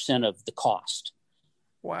 95% of the cost.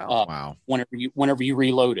 Wow. Whenever you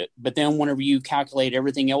reload it. But then whenever you calculate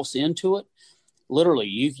everything else into it, literally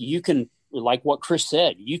you can, like what Chris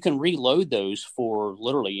said, you can reload those for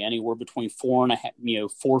literally anywhere between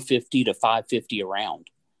 $4.50 to $5.50 a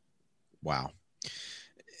round. Wow.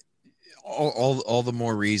 All the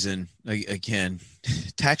more reason, again,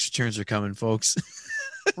 tax returns are coming, folks.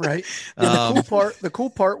 Right. And the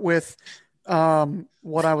cool part with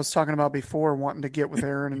what I was talking about before, wanting to get with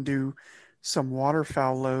Aaron and do some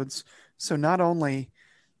waterfowl loads. So not only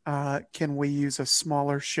can we use a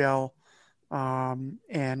smaller shell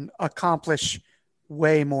and accomplish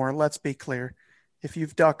way more, let's be clear. If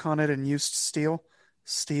you've duck hunted and used steel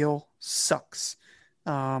sucks.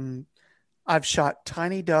 I've shot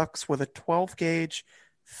tiny ducks with a 12 gauge,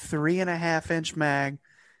 3.5 inch mag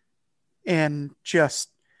and just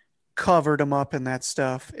covered them up in that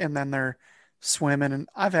stuff. And then they're swimming. And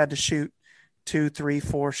I've had to shoot 2, 3,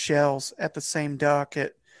 4 shells at the same duck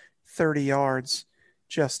at 30 yards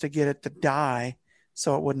just to get it to die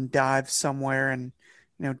so it wouldn't dive somewhere and,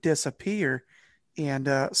 disappear. And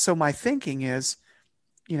so my thinking is,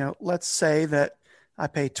 let's say that I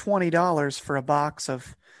pay $20 for a box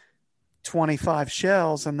of 25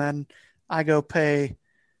 shells, and then I go pay,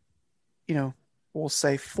 we'll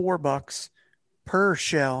say $4 per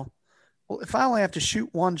shell. Well, if I only have to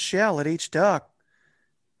shoot 1 shell at each duck,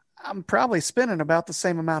 I'm probably spending about the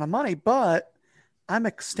same amount of money, but I'm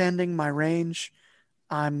extending my range.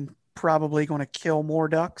 I'm probably going to kill more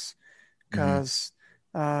ducks because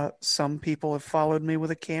some people have followed me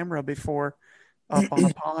with a camera before up on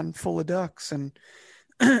a pond full of ducks, and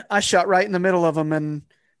I shot right in the middle of them, and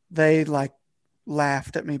they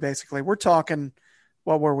laughed at me. Basically, we're talking,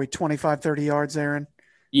 what were we, 25, 30 yards, Aaron?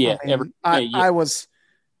 Yeah. I was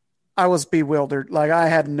bewildered. I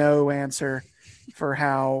had no answer for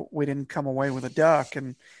how we didn't come away with a duck.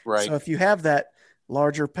 And so if you have that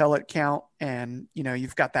larger pellet count and,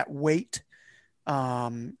 you've got that weight,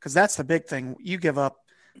 cause that's the big thing. You give up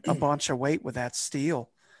a bunch of weight with that steel,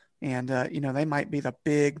 and, they might be the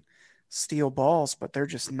big steel balls, but they're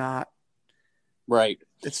just not right.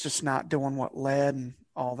 It's just not doing what lead and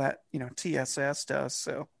all that, TSS does.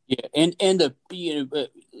 So and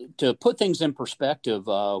to put things in perspective,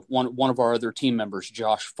 one of our other team members,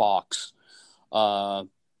 Josh Fox,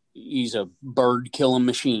 he's a bird killing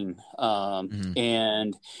machine.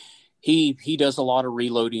 And he does a lot of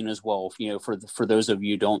reloading as well. For those of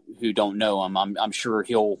you who don't know him, I'm sure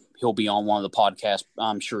he'll be on one of the podcasts,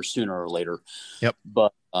 I'm sure, sooner or later. Yep.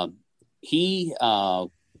 But he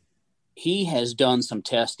has done some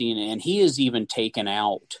testing, and he has even taken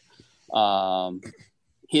out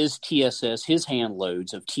his TSS, his hand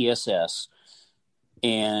loads of TSS,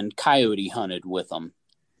 and coyote hunted with them.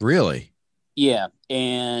 Really? Yeah.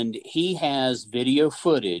 And he has video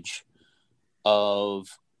footage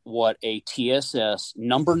of what a TSS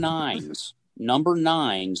number nines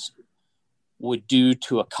would do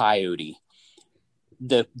to a coyote.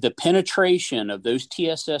 The penetration of those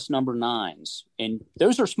TSS number nines, and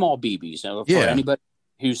those are small BBs. For anybody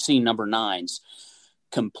who's seen number nines,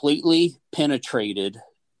 completely penetrated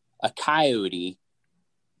a coyote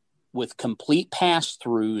with complete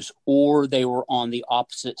pass-throughs, or they were on the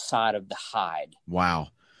opposite side of the hide. Wow.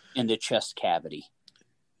 In the chest cavity.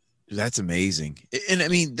 That's amazing. And I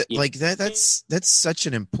mean, that's such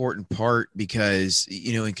an important part, because,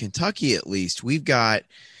 in Kentucky, at least, we've got,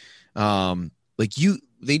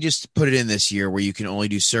 they just put it in this year where you can only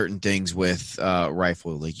do certain things with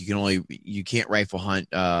rifle. Like you can't rifle hunt.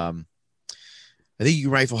 I think you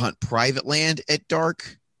can rifle hunt private land at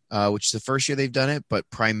dark, which is the first year they've done it. But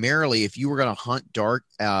primarily, if you were going to hunt dark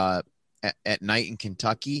at night in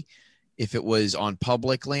Kentucky, if it was on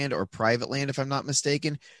public land or private land, if I'm not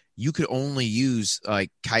mistaken, you could only use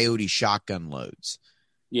like coyote shotgun loads.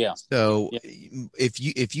 Yeah. So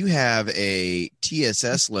if you have a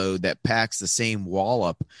TSS load that packs the same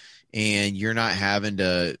wallop, and you're not having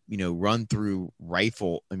to, run through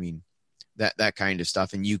rifle, I mean, that kind of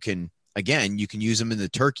stuff. And you can use them in the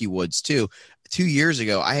turkey woods too. 2 years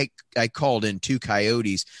ago, I called in 2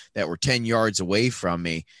 coyotes that were 10 yards away from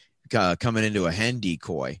me, coming into a hen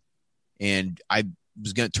decoy, and I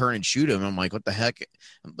was going to turn and shoot him. I'm like, what the heck?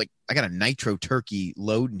 I'm like, I got a nitro turkey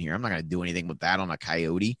load in here. I'm not going to do anything with that on a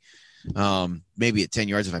coyote. Maybe at 10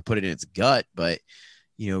 yards if I put it in its gut, but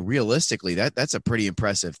realistically, that's a pretty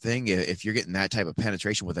impressive thing if you're getting that type of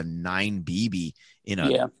penetration with a 9 BB in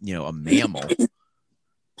a mammal.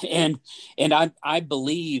 And I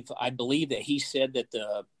believe that he said that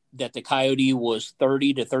the coyote was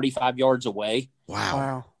 30 to 35 yards away.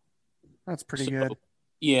 Wow. That's pretty good.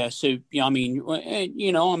 Yeah. So, I mean,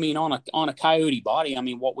 on a coyote body, I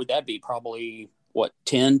mean, what would that be? Probably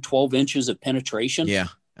 10, 12 inches of penetration? Yeah,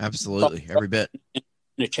 absolutely. Every bit. In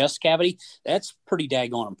a chest cavity. That's pretty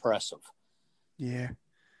daggone impressive. Yeah.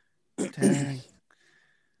 Dang.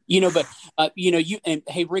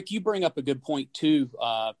 Hey, Rick, you bring up a good point too.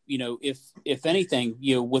 If anything,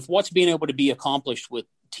 with what's being able to be accomplished with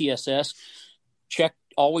TSS,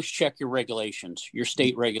 always check your regulations, your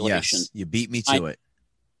state regulations. Yes, you beat me to it.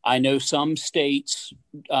 I know some states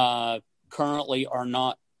currently are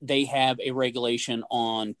not. They have a regulation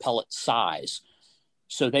on pellet size,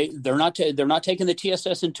 so they're not taking the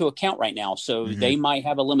TSS into account right now. So they might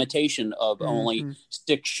have a limitation of only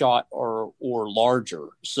 6 shot or larger.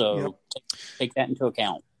 So take that into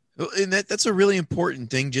account. Well, and that's a really important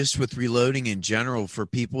thing just with reloading in general for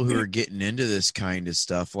people who are getting into this kind of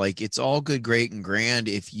stuff. Like, it's all good, great, and grand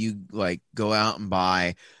if you go out and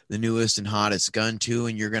buy the newest and hottest gun too,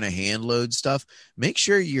 and you're going to hand load stuff. Make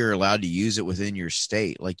sure you're allowed to use it within your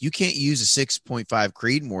state. Like, you can't use a 6.5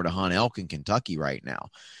 Creedmoor to hunt elk in Kentucky right now.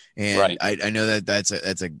 And I know that's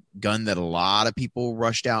a gun that a lot of people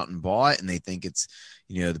rushed out and bought, and they think it's,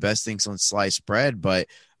 the best thing since sliced bread. But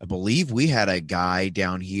I believe we had a guy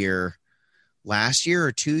down here last year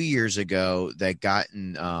or 2 years ago that got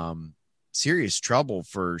in serious trouble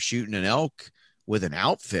for shooting an elk with an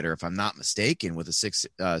outfitter, if I'm not mistaken, with a 6.5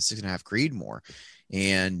 Creedmoor.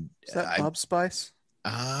 And is that Bub Spice?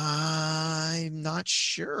 I'm not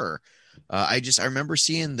sure. I remember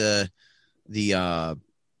seeing that they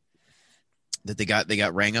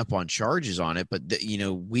got rang up on charges on it, but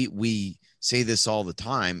we say this all the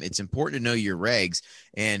time. It's important to know your regs,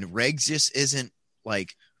 and regs just isn't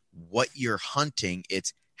like what you're hunting.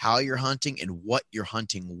 It's how you're hunting and what you're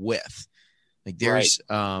hunting with. Like, there's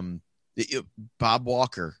Bob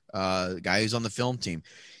Walker, the guy who's on the film team.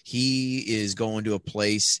 He is going to a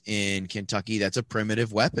place in Kentucky that's a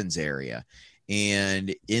primitive weapons area.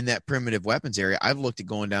 And in that primitive weapons area, I've looked at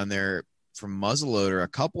going down there from muzzleloader a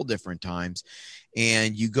couple different times,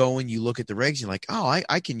 and you go and you look at the regs, you're like, oh,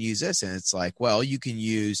 I can use this. And it's like, well, you can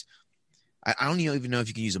use, I don't even know if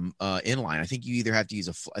you can use a inline. I think you either have to use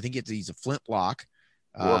a flintlock.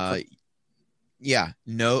 It's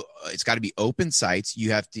got to be open sights.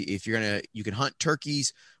 You have to, you can hunt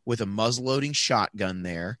turkeys with a muzzleloading shotgun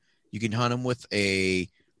there. You can hunt them with a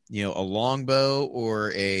a longbow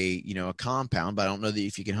or a compound, but I don't know that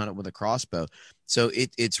if you can hunt it with a crossbow. So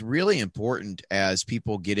it's really important as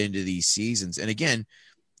people get into these seasons. And again,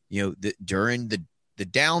 during the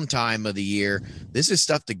downtime of the year, this is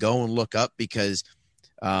stuff to go and look up because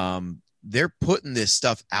they're putting this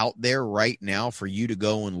stuff out there right now for you to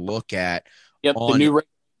go and look at. Yep, the new regs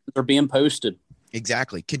are being posted.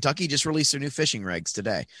 Exactly. Kentucky just released their new fishing regs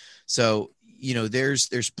today. So,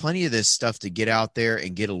 there's plenty of this stuff to get out there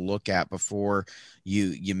and get a look at before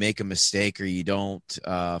you make a mistake or you don't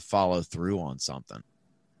follow through on something.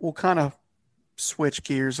 We'll kind of switch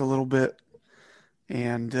gears a little bit,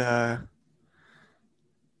 and I'll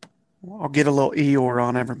get a little Eeyore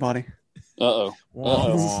on everybody. Uh-oh.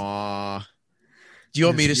 Do you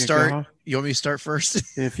want me to start? You want me to start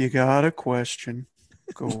first? If you got a question,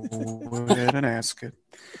 go ahead and ask it.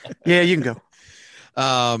 Yeah, you can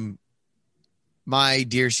go. My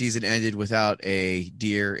deer season ended without a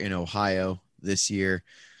deer in Ohio this year.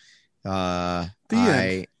 The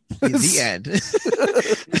end.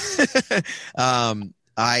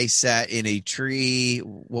 I sat in a tree.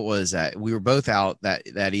 What was that? We were both out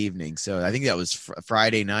that evening. So I think that was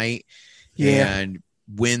Friday night. Yeah. And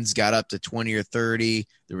winds got up to 20 or 30.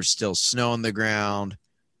 There was still snow on the ground.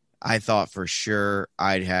 I thought for sure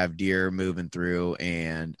I'd have deer moving through,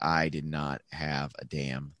 and I did not have a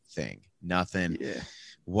damn thing. Nothing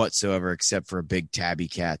whatsoever except for a big tabby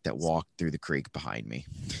cat that walked through the creek behind me.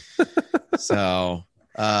 So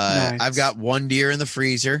nice. I've got one deer in the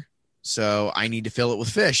freezer, so I need to fill it with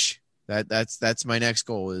fish. That's my next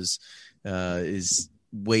goal is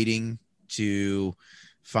waiting to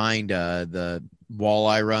find the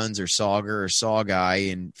walleye runs or sauger or saw guy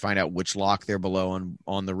and find out which lock they're below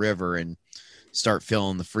on the river and start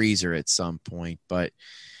filling the freezer at some point. But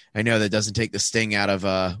I know that doesn't take the sting out of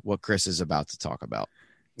what Chris is about to talk about.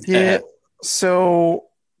 Yeah. So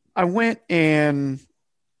I went and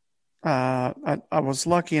I was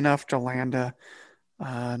lucky enough to land a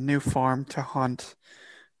new farm to hunt.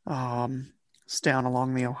 It's down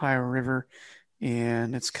along the Ohio River,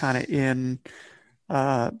 and it's kind of in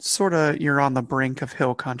sort of you're on the brink of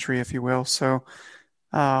hill country, if you will. So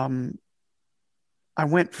I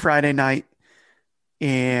went Friday night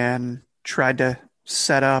and tried to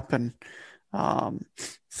set up and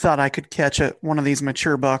thought I could catch one of these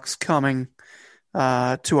mature bucks coming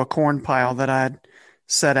to a corn pile that I'd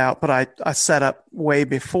set out, but I set up way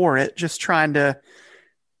before it, just trying to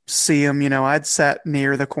see them. I'd sat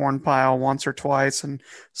near the corn pile once or twice and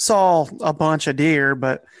saw a bunch of deer,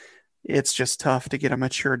 but it's just tough to get a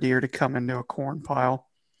mature deer to come into a corn pile.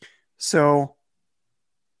 So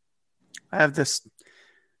I have this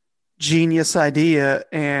genius idea,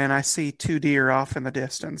 and I see 2 deer off in the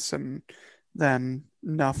distance and then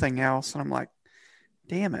nothing else. And I'm like,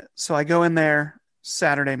 damn it. So I go in there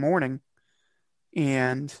Saturday morning,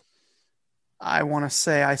 and I want to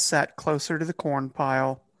say I sat closer to the corn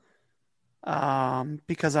pile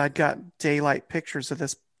because I'd got daylight pictures of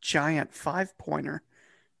this giant 5-pointer.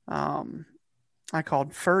 I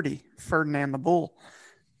called Ferdinand the Bull,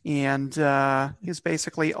 and he's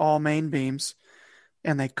basically all main beams,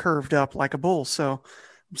 and they curved up like a bull. So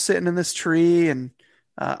I'm sitting in this tree, and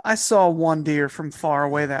I saw one deer from far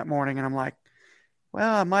away that morning, and I'm like,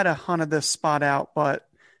 well, I might have hunted this spot out, but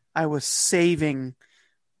I was saving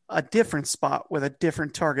a different spot with a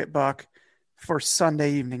different target buck for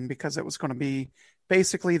Sunday evening because it was going to be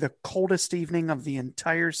basically the coldest evening of the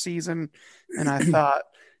entire season. And I thought,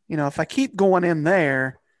 if I keep going in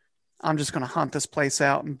there, I'm just going to hunt this place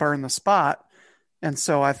out and burn the spot. And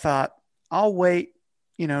so I thought, I'll wait.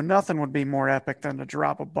 Nothing would be more epic than to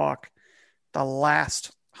drop a buck the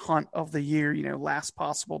last hunt of the year, last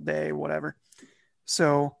possible day, whatever.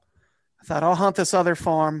 So I thought I'll hunt this other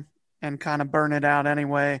farm and kind of burn it out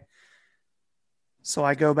anyway. So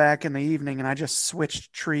I go back in the evening and I just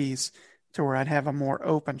switched trees to where I'd have a more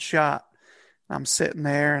open shot. I'm sitting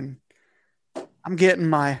there and I'm getting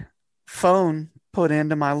my phone put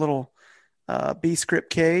into my little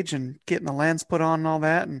B-script cage and getting the lens put on and all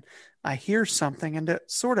that. And I hear something, and to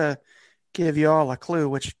sort of give you all a clue,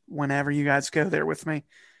 which whenever you guys go there with me,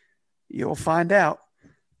 you'll find out.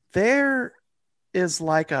 There is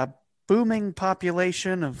like a booming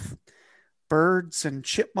population of birds and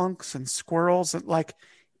chipmunks and squirrels. Like,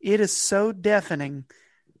 it is so deafening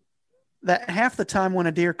that half the time when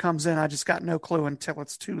a deer comes in, I just got no clue until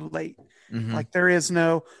it's too late. Mm-hmm. Like, there is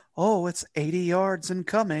no, it's 80 yards and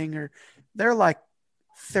coming, or they're like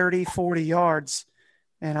 30, 40 yards.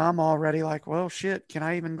 And I'm already like, well, shit, can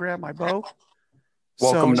I even grab my bow?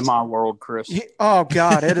 Welcome to my world, Chris. Oh,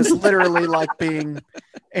 God, it is literally like being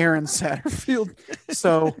Aaron Satterfield.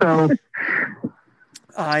 So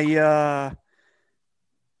I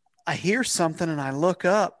hear something and I look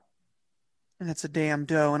up and it's a damn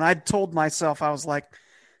doe. And I told myself, I was like,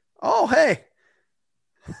 oh, hey.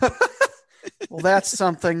 Well, that's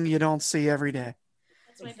something you don't see every day.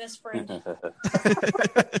 That's my best friend.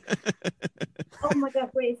 Oh my God,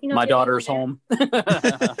 wait. If you know My daughter's home.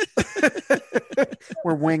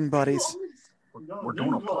 We're wing buddies. We're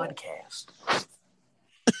doing a podcast.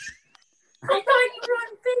 I thought you were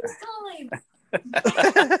on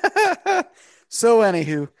FaceTime. So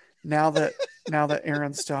anywho, now that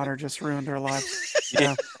Aaron's daughter just ruined her life.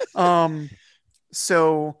 Yeah.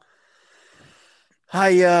 So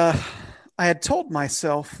I had told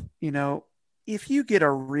myself, if you get a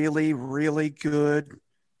really, really good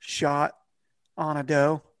shot on a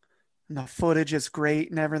doe and the footage is great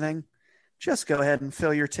and everything, just go ahead and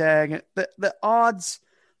fill your tag. The odds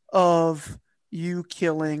of you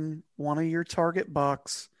killing one of your target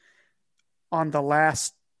bucks on the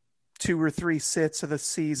last 2 or 3 sits of the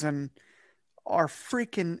season are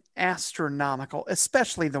freaking astronomical,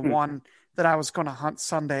 especially the one that I was going to hunt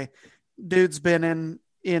Sunday. Dude's been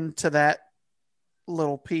into that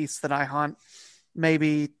little piece that I hunt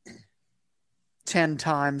maybe 10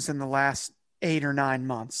 times in the last 8 or 9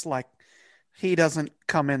 months. Like, he doesn't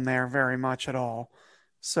come in there very much at all.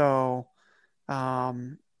 So,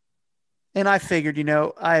 and I figured,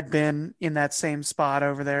 I had been in that same spot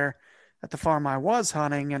over there at the farm I was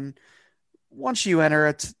hunting. And once you enter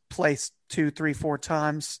a place 2, 3, 4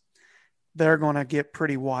 times, they're going to get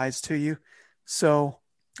pretty wise to you. So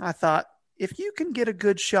I thought, if you can get a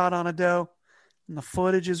good shot on a doe and the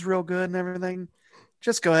footage is real good and everything,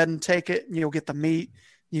 just go ahead and take it and you'll get the meat.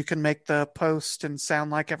 You can make the post and sound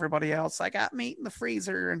like everybody else. I got meat in the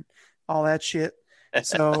freezer and all that shit.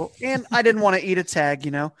 So, and I didn't want to eat a tag,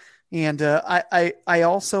 and I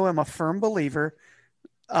also am a firm believer.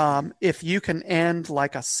 If you can end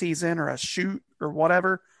like a season or a shoot or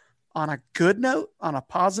whatever on a good note, on a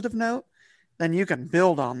positive note, then you can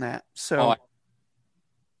build on that. So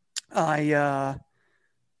I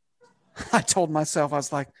told myself, I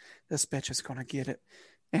was like, this bitch is going to get it.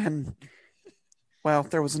 And well,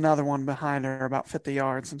 there was another one behind her about 50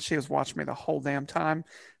 yards and she was watching me the whole damn time.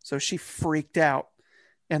 So she freaked out.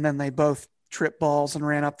 And then they both tripped balls and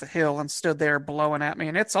ran up the hill and stood there blowing at me.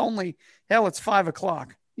 And it's 5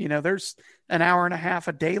 o'clock. There's an hour and a half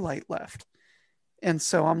of daylight left. And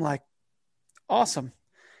so I'm like, awesome.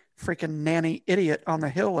 Freaking nanny idiot on the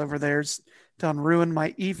hill over there's done ruined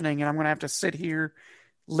my evening. And I'm going to have to sit here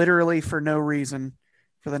literally for no reason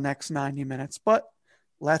for the next 90 minutes. But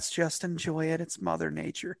let's just enjoy it. It's Mother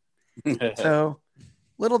Nature. So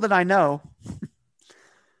little did I know,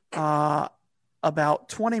 about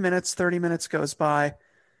 20 minutes, 30 minutes goes by.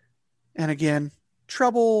 And again,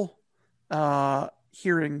 trouble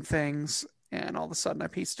hearing things. And all of a sudden I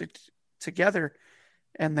pieced it together.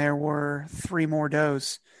 And there were 3 more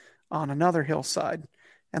does on another hillside.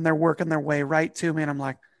 And they're working their way right to me. And I'm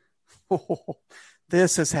like, oh,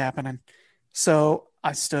 this is happening. So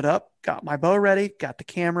I stood up, got my bow ready, got the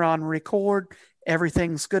camera on record.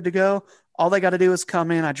 Everything's good to go. All they got to do is come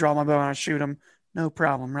in. I draw my bow and I shoot them. No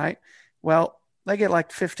problem, right? Well, they get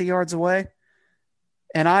like 50 yards away.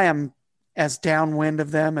 And I am as downwind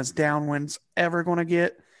of them as downwind's ever going to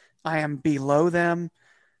get. I am below them.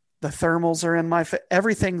 The thermals are in my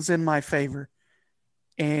everything's in my favor.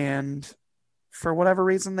 And for whatever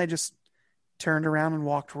reason, they just turned around and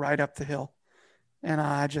walked right up the hill. And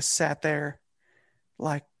I just sat there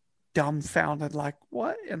like dumbfounded, like,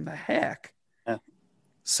 what in the heck? Yeah.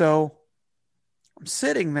 So I'm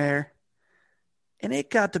sitting there and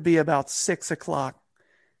it got to be about 6 o'clock.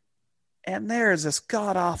 And there is this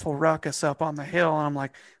god awful ruckus up on the hill. And I'm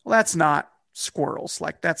like, well, that's not squirrels.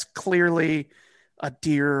 Like, that's clearly a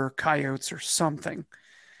deer or coyotes or something.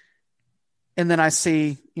 And then I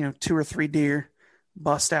see, 2 or 3 deer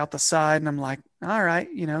bust out the side. And I'm like, all right,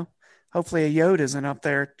 hopefully a yote isn't up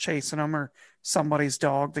there chasing them or somebody's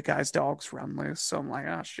dog. The guy's dog's run loose. So I'm like,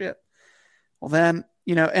 oh shit. Well then,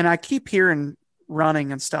 and I keep hearing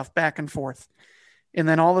running and stuff back and forth. And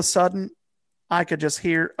then all of a sudden I could just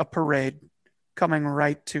hear a parade coming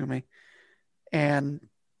right to me. And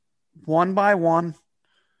one by one,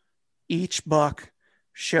 each buck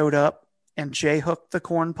showed up and Jay hooked the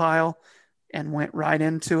corn pile and went right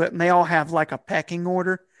into it. And they all have like a pecking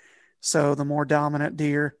order. So the more dominant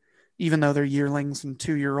deer, even though they're yearlings and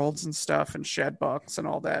 2-year-olds and stuff and shed bucks and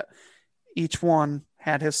all that, each one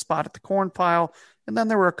had his spot at the corn pile. And then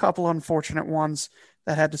there were a couple unfortunate ones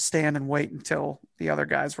that had to stand and wait until the other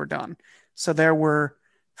guys were done. So there were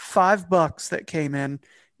 5 bucks that came in,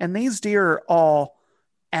 and these deer are all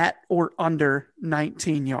at or under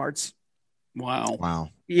 19 yards. Wow. Wow.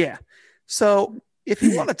 Yeah. So if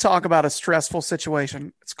you want to talk about a stressful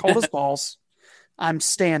situation, it's cold as balls. I'm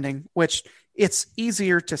standing, which it's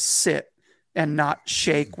easier to sit and not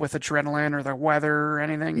shake with adrenaline or the weather or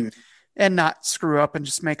anything and not screw up and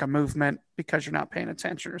just make a movement because you're not paying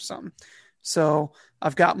attention or something. So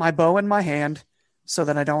I've got my bow in my hand so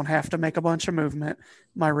that I don't have to make a bunch of movement.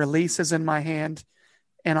 My release is in my hand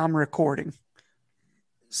and I'm recording.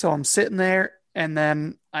 So I'm sitting there and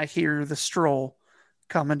then I hear the stroll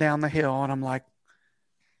coming down the hill and I'm like,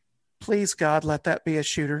 please God, let that be a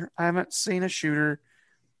shooter. I haven't seen a shooter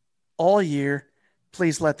all year.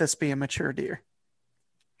 Please let this be a mature deer.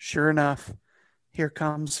 Sure enough, here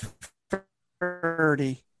comes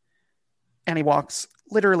Ferdy. And he walks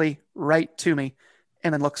literally right to me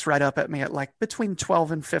and then looks right up at me at like between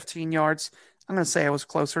 12 and 15 yards. I'm going to say I was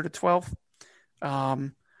closer to 12.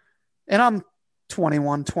 And I'm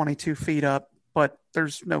 21, 22 feet up, but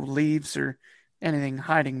there's no leaves or anything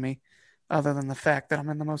hiding me other than the fact that I'm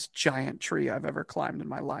in the most giant tree I've ever climbed in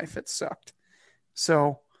my life. It sucked.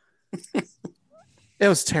 So it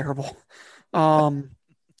was terrible. And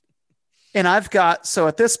so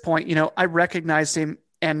at this point, I recognized him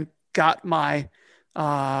and got my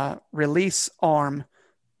release arm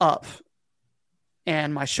up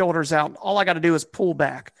and my shoulders out. All I got to do is pull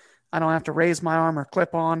back. I don't have to raise my arm or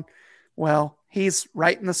clip on. Well, he's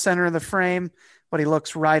right in the center of the frame, but he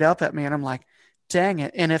looks right up at me and I'm like, dang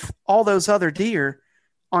it. And if all those other deer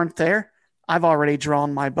aren't there, I've already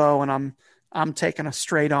drawn my bow and I'm taking a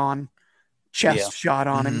straight on chest shot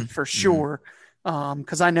on him for sure.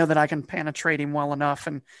 Cause I know that I can penetrate him well enough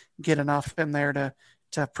and get enough in there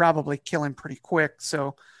to probably kill him pretty quick.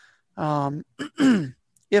 So,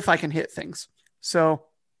 if I can hit things. So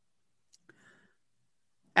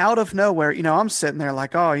out of nowhere, I'm sitting there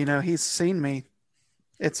like, oh, he's seen me.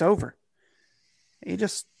 It's over. He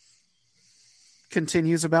just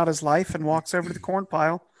continues about his life and walks over to the corn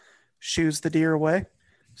pile, shoos the deer away,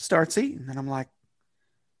 starts eating. And I'm like,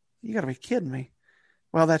 you got to be kidding me.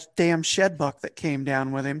 Well, that damn shed buck that came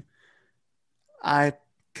down with him, I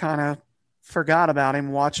kind of forgot about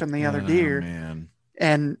him watching the other deer. Man.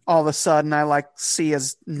 And all of a sudden I see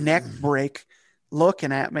his neck break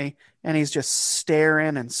looking at me and he's just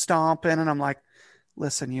staring and stomping. And I'm like,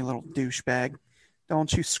 listen, you little douchebag,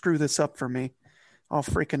 don't you screw this up for me. I'll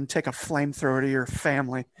freaking take a flamethrower to your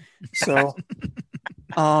family. So,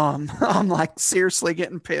 I'm like seriously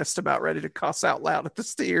getting pissed, about ready to cuss out loud at the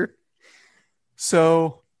steer.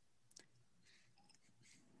 So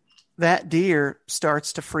that deer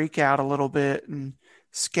starts to freak out a little bit and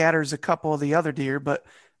scatters a couple of the other deer. But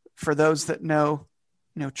for those that know,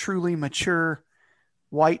 truly mature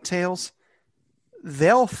whitetails,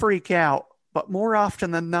 they'll freak out, but more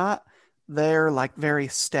often than not, they're like very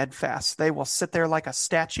steadfast. They will sit there like a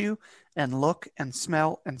statue and look and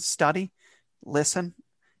smell and study, listen.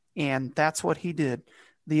 And that's what he did.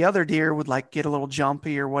 The other deer would get a little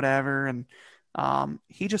jumpy or whatever. And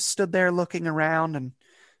he just stood there looking around and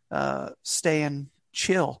staying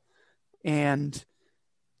chill. And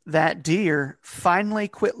that deer finally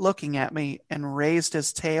quit looking at me and raised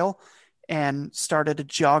his tail and started to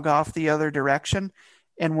jog off the other direction.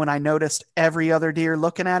 And when I noticed every other deer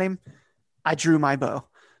looking at him, I drew my bow.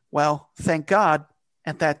 Well, thank God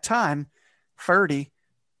at that time, Ferdy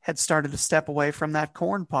had started to step away from that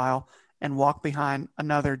corn pile and walk behind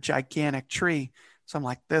another gigantic tree. So I'm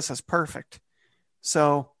like, this is perfect.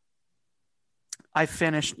 So I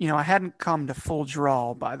finished, I hadn't come to full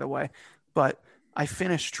draw, by the way, but I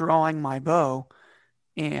finished drawing my bow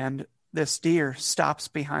and this deer stops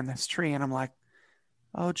behind this tree. And I'm like,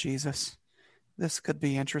 oh, Jesus, this could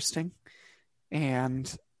be interesting.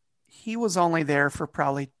 And he was only there for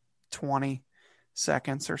probably 20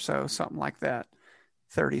 seconds or so, something like that,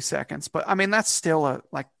 30 seconds. But I mean, that's still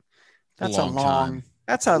that's a long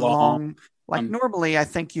normally I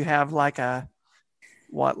think you have an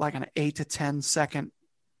 8 to 10 second,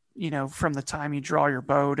 from the time you draw your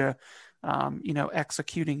bow to,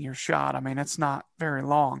 executing your shot. I mean, it's not very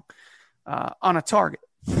long on a target.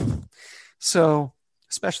 So,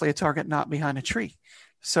 especially a target not behind a tree.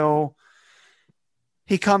 So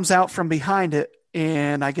he comes out from behind it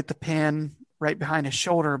and I get the pin right behind his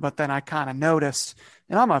shoulder, but then I kind of noticed,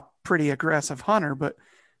 and I'm a pretty aggressive hunter, but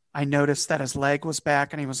I noticed that his leg was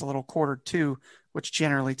back and he was a little quartered too, which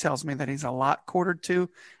generally tells me that he's a lot quartered too.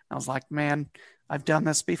 I was like, man, I've done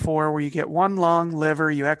this before where you get one lung,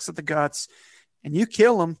 liver, you exit the guts and you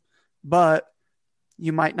kill him, but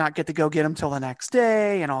you might not get to go get him till the next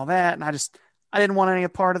day and all that. And I didn't want any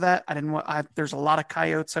part of that. There's a lot of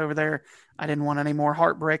coyotes over there. I didn't want any more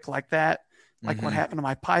heartbreak like that. Like what happened to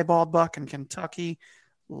my piebald buck in Kentucky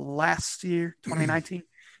last year, 2019.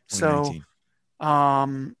 2019.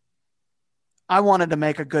 So I wanted to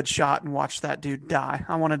make a good shot and watch that dude die.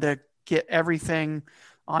 I wanted to get everything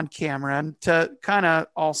on camera, and to kind of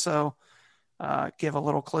also give a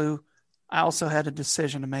little clue, I also had a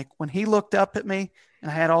decision to make. When he looked up at me and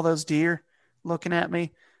I had all those deer looking at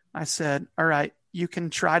me, I said, all right, you can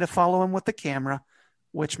try to follow him with the camera,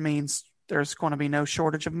 which means there's going to be no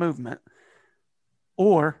shortage of movement.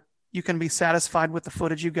 Or you can be satisfied with the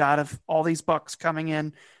footage you got of all these bucks coming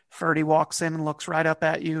in. Ferdy walks in and looks right up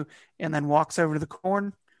at you and then walks over to the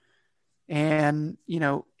corn. And,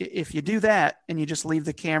 if you do that and you just leave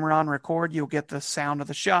the camera on record, you'll get the sound of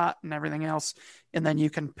the shot and everything else. And then you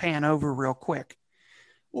can pan over real quick.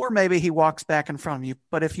 Or maybe he walks back in front of you.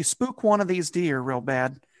 But if you spook one of these deer real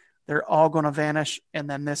bad, they're all going to vanish. And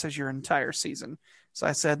then this is your entire season. So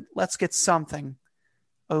I said, let's get something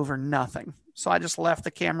over nothing. So I just left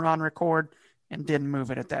the camera on record and didn't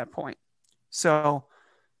move it at that point. So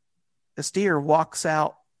this deer walks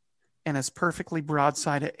out and is perfectly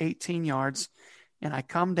broadside at 18 yards. And I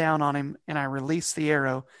come down on him and I release the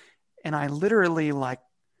arrow. And I literally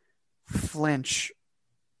flinch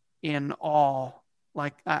in awe.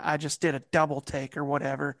 I just did a double take or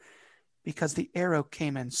whatever, because the arrow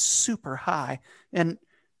came in super high. And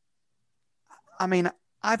I mean,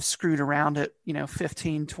 I've screwed around at,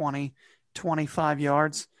 15, 20, 25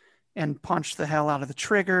 yards and punched the hell out of the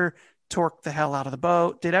trigger, torqued the hell out of the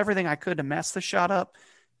bow, did everything I could to mess the shot up,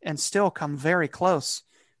 and still come very close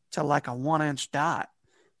to a 1-inch dot,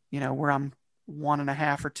 where I'm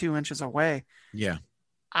 1.5 or 2 inches away. Yeah.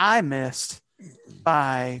 I missed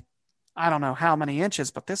by, I don't know how many inches,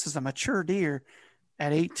 but this is a mature deer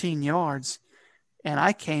at 18 yards. And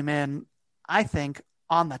I came in, I think,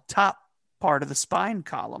 on the top part of the spinal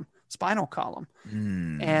column.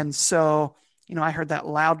 And so, I heard that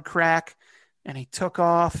loud crack and he took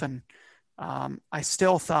off, and I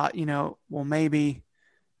still thought, well, maybe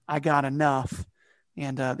I got enough.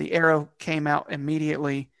 And the arrow came out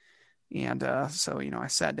immediately. And so, I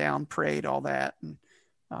sat down, prayed, all that. And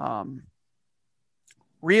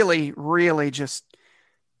really, really just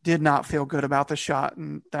did not feel good about the shot.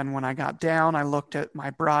 And then when I got down, I looked at my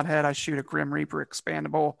broadhead. I shoot a Grim Reaper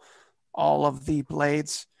expandable. All of the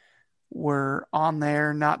blades were on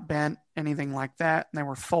there, not bent, anything like that. And they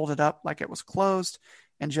were folded up like it was closed,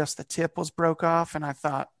 and just the tip was broke off. And I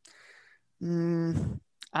thought,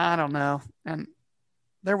 I don't know. And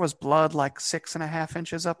there was blood 6.5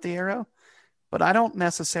 inches up the arrow, but I don't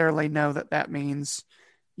necessarily know that means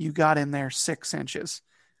you got in there 6 inches,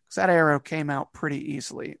 because that arrow came out pretty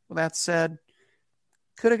easily. With that said,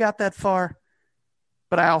 could have got that far,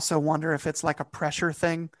 but I also wonder if it's a pressure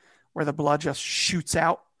thing where the blood just shoots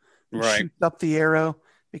out, right, shoots up the arrow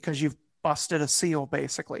because you've busted a seal,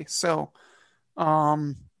 basically. So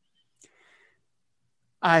I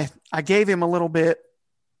gave him a little bit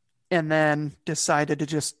and then decided to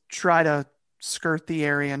just try to skirt the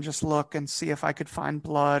area and just look and see if I could find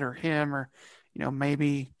blood or him, or,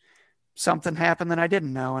 maybe something happened that I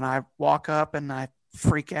didn't know. And I walk up and I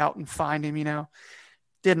freak out and find him,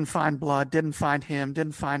 didn't find blood, didn't find him,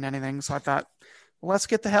 didn't find anything. So I thought, well, let's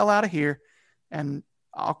get the hell out of here, and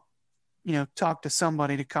I'll, talk to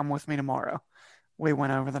somebody to come with me tomorrow. We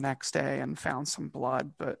went over the next day and found some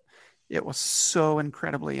blood, but it was so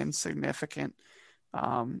incredibly insignificant.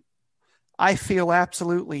 I feel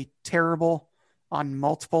absolutely terrible on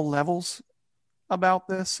multiple levels about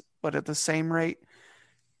this, but at the same rate,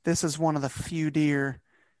 this is one of the few deer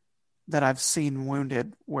that I've seen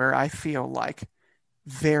wounded where I feel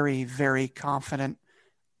very, very confident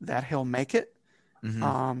that he'll make it.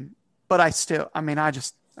 Mm-hmm. But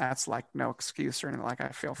that's no excuse or anything. I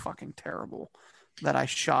feel fucking terrible that I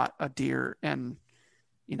shot a deer, and,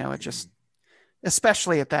 it just,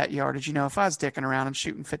 especially at that yardage, if I was dicking around and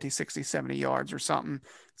shooting 50, 60, 70 yards or something,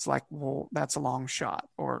 it's well, that's a long shot,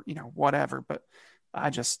 or, whatever. But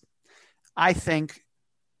I think,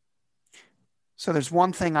 so there's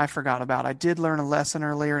one thing I forgot about. I did learn a lesson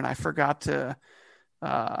earlier, and I forgot to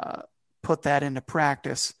put that into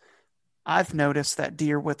practice. I've noticed that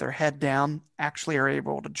deer with their head down actually are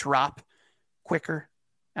able to drop quicker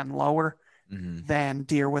and lower than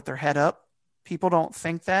deer with their head up. People don't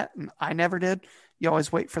think that, and I never did. You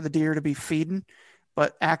always wait for the deer to be feeding,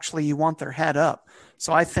 but actually you want their head up.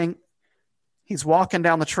 So I think he's walking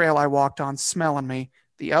down the trail I walked on, smelling me.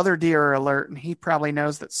 The other deer are alert, and he probably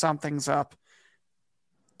knows that something's up,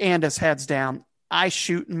 and his head's down. I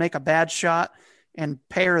shoot and make a bad shot and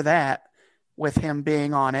pair that with him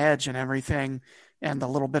being on edge and everything, and the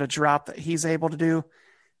little bit of drop that he's able to do.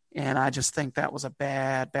 And I just think that was a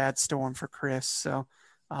bad storm for Chris. So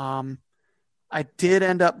I did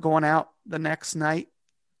end up going out the next night,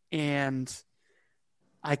 and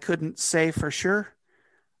I couldn't say for sure,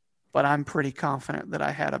 but I'm pretty confident that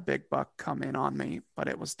I had a big buck come in on me, but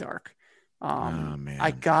it was dark. Man.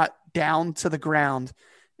 I got down to the ground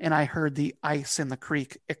and I heard the ice in the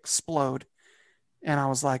creek explode. And I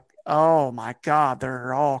was like, oh my God,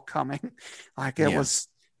 they're all coming. Like it was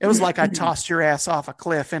like I tossed your ass off a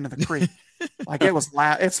cliff into the creek. Like it was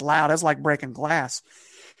loud. It's loud. It's like breaking glass.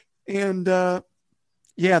 And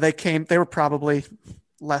they came, they were probably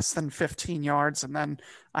less than 15 yards. And then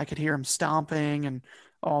I could hear them stomping and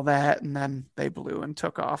all that. And then they blew and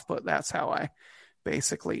took off. But that's how I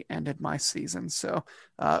basically ended my season. So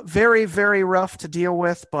very, very rough to deal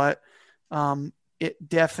with, but it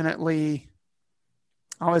definitely,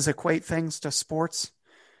 I always equate things to sports.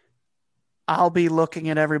 I'll be looking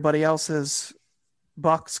at everybody else's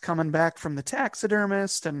bucks coming back from the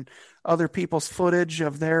taxidermist and other people's footage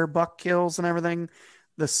of their buck kills and everything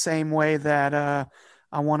the same way that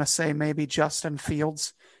I want to say maybe Justin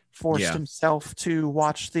Fields forced himself to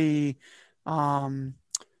watch the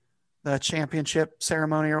championship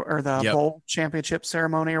ceremony or the bowl championship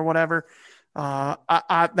ceremony or whatever.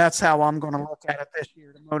 That's how I'm going to look at it this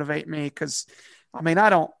year to motivate me. Cause I mean,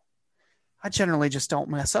 I generally just don't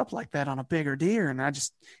mess up like that on a bigger deer. And I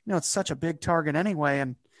just, it's such a big target anyway.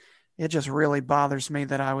 And it just really bothers me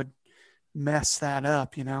that I would mess that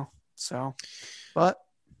up, so, but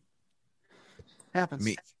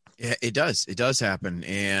happens. Yeah, it does. It does happen.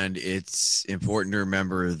 And it's important to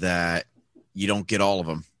remember that you don't get all of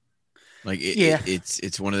them. Like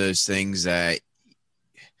it's one of those things that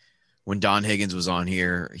when Don Higgins was on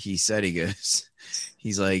here, he said, I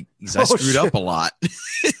screwed up a lot.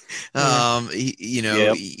 He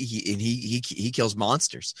kills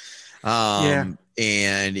monsters.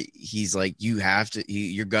 And he's like,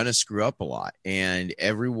 you're going to screw up a lot. And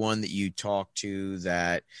everyone that you talk to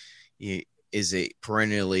that is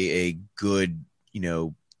perennially a good,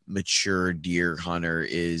 mature deer hunter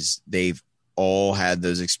they've all had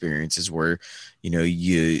those experiences where,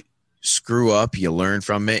 you screw up, you learn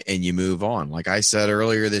from it, and you move on. Like I said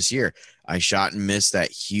earlier this year, I shot and missed that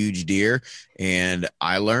huge deer, and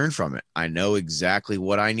I learned from it. I know exactly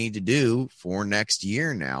what I need to do for next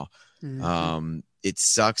year now. Mm-hmm. It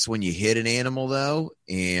sucks when you hit an animal, though,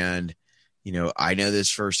 and I know this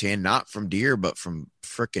firsthand, not from deer, but from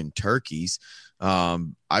frickin' turkeys. I've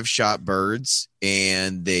shot birds,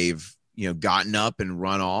 and they've gotten up and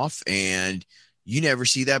run off, and you never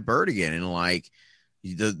see that bird again. And like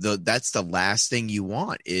that's the last thing you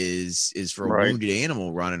want is for a wounded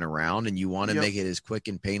animal running around, and you want to make it as quick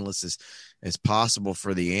and painless as possible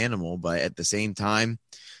for the animal. But at the same time,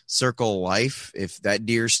 circle of life, if that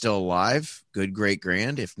deer's still alive, good, great,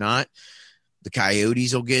 grand. If not, the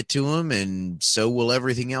coyotes will get to him, and so will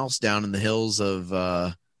everything else down in the hills of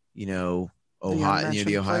Ohio, near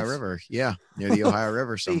the Ohio River. Yeah, near the Ohio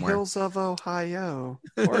River somewhere. The hills of Ohio,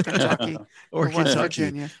 or Kentucky, or West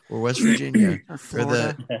Virginia, or West Virginia, or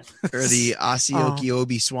Florida, or the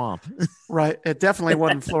Osseo-Okie swamp. Right. It definitely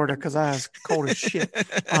wasn't Florida because I was cold as shit.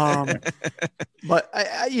 But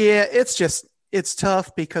it's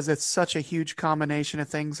tough because it's such a huge combination of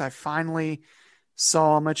things. I finally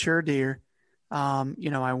saw a mature deer.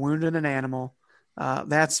 I wounded an animal.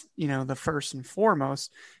 That's, the first and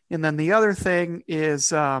foremost. And then the other thing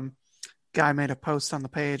is, guy made a post on the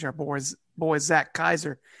page. Our boy Zach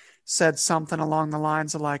Kaiser said something along the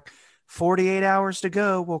lines of like 48 hours to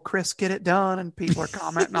go. Will Chris get it done? And people are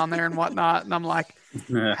commenting on there and whatnot. And I'm like,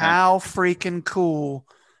 how freaking cool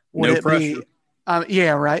would it be?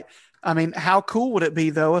 Yeah, right. I mean, how cool would it be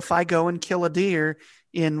though, if I go and kill a deer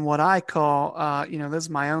in what I call, this is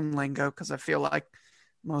my own lingo, because I feel like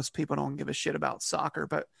most people don't give a shit about soccer,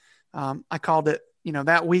 but I called it,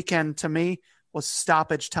 that weekend to me was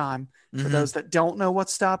stoppage time. For those that don't know what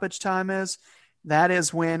stoppage time is, that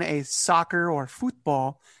is when a soccer or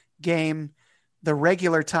football game, the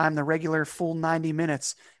regular time, the regular full 90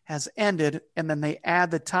 minutes has ended, and then they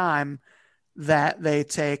add the time that they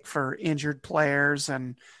take for injured players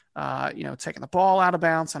and, taking the ball out of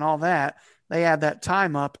bounds and all that. They add that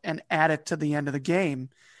time up and add it to the end of the game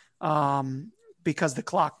because the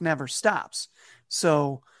clock never stops.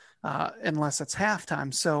 So unless it's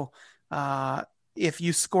halftime. So if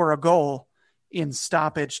you score a goal in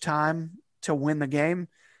stoppage time to win the game,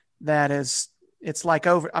 it's like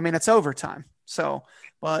it's overtime. So,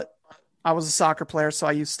 but I was a soccer player, so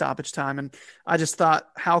I used stoppage time. And I just thought,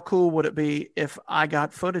 how cool would it be if I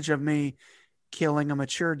got footage of me killing a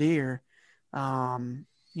mature deer?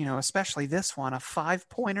 Especially this one, a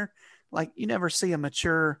 5-pointer. Like, you never see a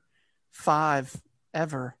mature 5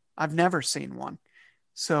 ever. I've never seen one.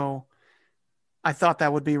 So I thought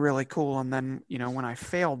that would be really cool. And then, when I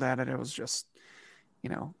failed at it, it was just,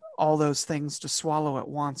 all those things to swallow at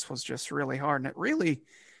once was just really hard. And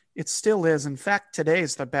it still is. In fact, today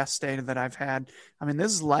is the best day that I've had. I mean,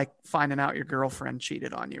 this is like finding out your girlfriend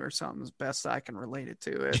cheated on you or something, as best I can relate it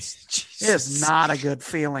to. It's not a good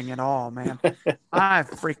feeling at all, man. I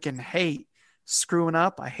freaking hate screwing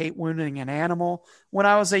up. I hate wounding an animal. When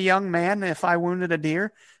I was a young man, if I wounded a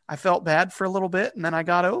deer, I felt bad for a little bit and then I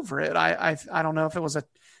got over it. I don't know if it was a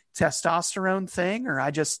testosterone thing or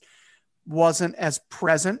I just wasn't as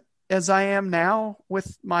present as I am now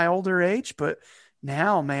with my older age. But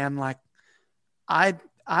now, man, like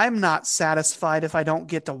I'm not satisfied if I don't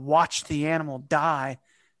get to watch the animal die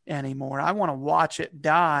anymore. I want to watch it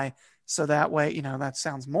die. So that way, that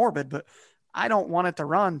sounds morbid, but I don't want it to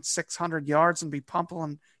run 600 yards and be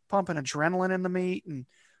pumping adrenaline in the meat and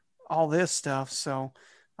all this stuff. So,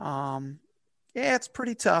 yeah, it's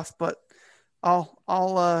pretty tough, but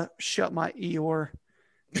I'll shut my Eeyore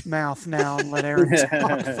mouth now and let Aaron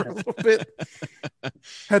talk for a little bit.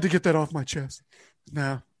 Had to get that off my chest.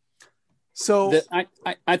 No. So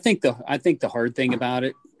I think the hard thing about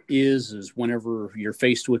it is whenever you're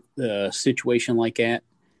faced with a situation like that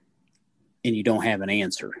and you don't have an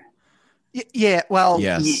answer. Yeah, well,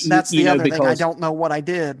 yes. That's the other thing. I don't know what I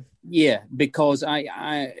did. Yeah, because I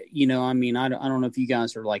don't know if you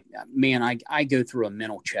guys are like, man, I go through a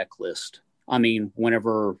mental checklist. I mean,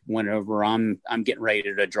 whenever I'm getting ready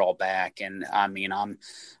to draw back, and I mean,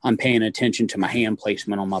 I'm paying attention to my hand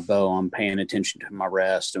placement on my bow. I'm paying attention to my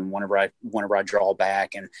rest, and whenever I draw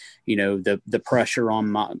back, and the pressure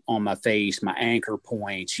on my face, my anchor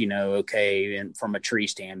points, okay, and from a tree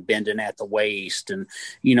stand, bending at the waist, and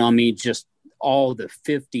just all the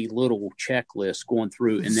 50 little checklists going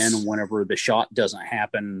through, and then whenever the shot doesn't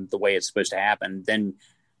happen the way it's supposed to happen, then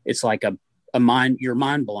it's like you're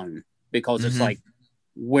mind blown. Because it's like,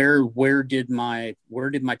 where did my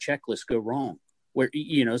checklist go wrong? Where,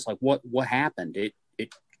 it's like, what happened?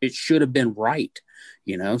 It should have been right,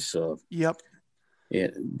 so. Yep.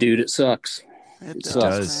 Dude, it sucks. It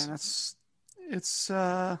sucks. Man. It's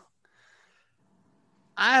I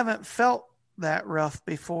haven't felt that rough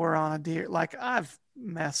before on a deer. Like I've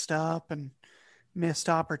messed up and missed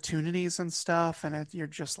opportunities and stuff. And you're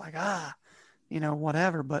just like,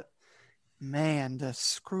 whatever. But man, to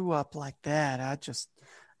screw up like that,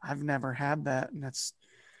 I've never had that. And that's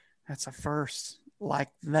a first like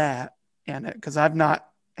that. And because I've not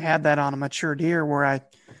had that on a mature deer where I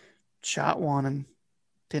shot one and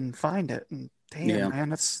didn't find it. And damn,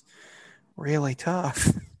 man, it's really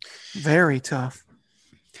tough. Very tough.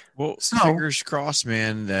 Well, fingers crossed,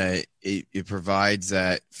 man, that it provides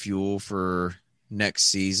that fuel for next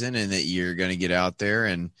season and that you're going to get out there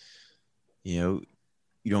and, you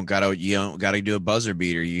don't gotta do a buzzer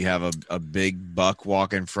beater. You have a big buck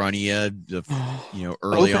walk in front of you,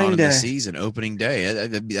 early on in the season, opening day.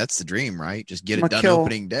 That's the dream, right? Just get it done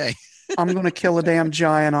opening day. I'm going to kill a damn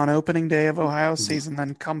giant on opening day of Ohio season,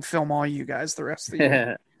 then come film all you guys the rest of the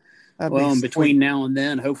year. Well, in between now and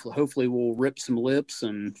then, hopefully we'll rip some lips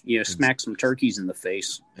and smack some turkeys in the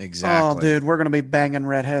face. Exactly. Oh, dude, we're going to be banging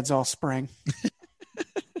redheads all spring.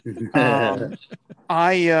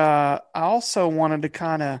 I also wanted to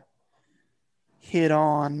kind of hit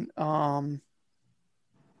on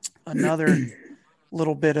another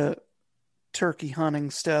little bit of turkey hunting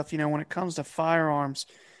stuff. When it comes to firearms,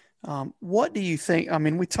 what do you think? I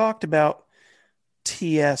mean, we talked about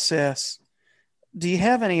TSS. Do you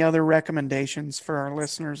have any other recommendations for our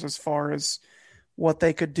listeners as far as what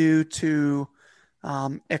they could do to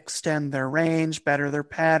extend their range, better their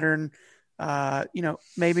pattern?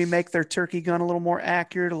 Maybe make their turkey gun a little more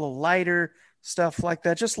accurate, a little lighter, stuff like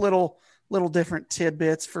that. Just little different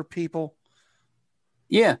tidbits for people.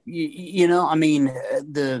 Yeah. I mean,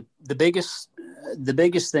 the biggest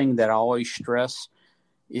thing that I always stress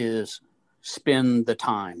is spend the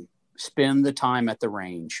time at the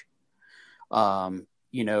range.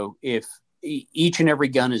 If each and every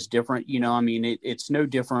gun is different, it's no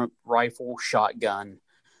different rifle, shotgun,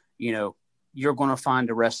 you're going to find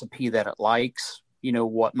a recipe that it likes.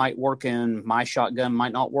 What might work in my shotgun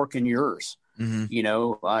might not work in yours.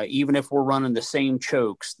 Mm-hmm. Even if we're running the same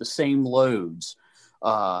chokes, the same loads,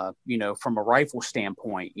 from a rifle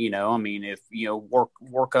standpoint, if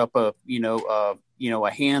work up a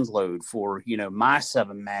hand load for, my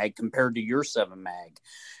 7 mag compared to your 7 mag.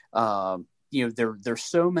 There's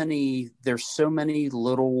so many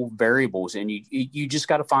little variables, and you just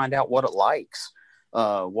got to find out what it likes.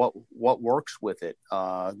 What works with it,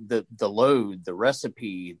 the load, the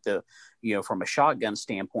recipe, from a shotgun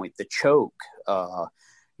standpoint, the choke,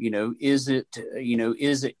 is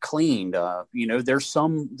it cleaned? There's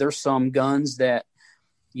some guns that,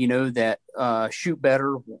 shoot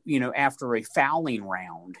better, after a fouling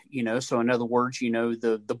round, so in other words,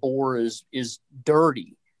 the bore is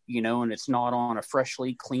dirty, and it's not on a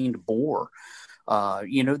freshly cleaned bore.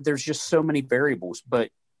 There's just so many variables, but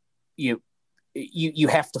you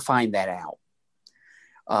have to find that out.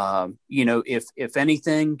 If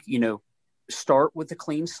anything, start with a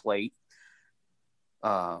clean slate.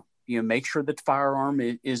 Make sure that the firearm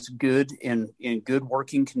is good in good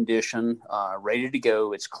working condition, ready to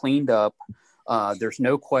go. It's cleaned up. There's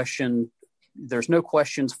no questions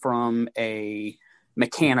from a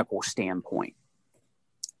mechanical standpoint,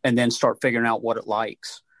 and then start figuring out what it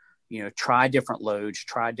likes. Try different loads,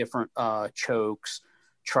 try different chokes,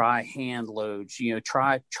 try hand loads,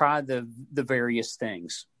 try the various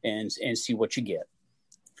things and see what you get.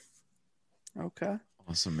 Okay.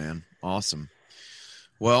 Awesome, man. Awesome.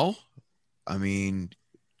 Well, I mean,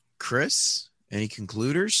 Chris, any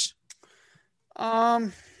concluders?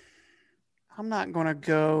 I'm not going to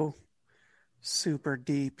go super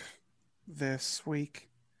deep this week.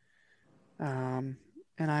 And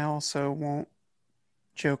I also won't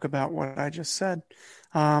joke about what I just said.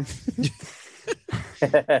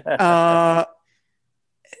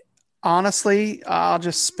 Honestly, I'll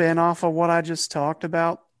just spin off of what I just talked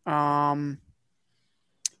about.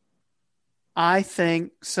 I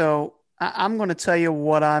think so. I'm going to tell you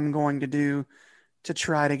what I'm going to do to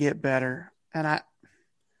try to get better. And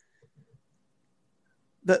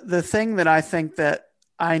the thing that I think that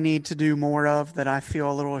I need to do more of, that I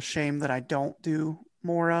feel a little ashamed that I don't do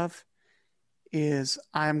more of, is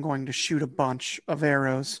I'm going to shoot a bunch of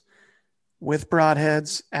arrows with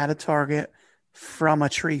broadheads at a target from a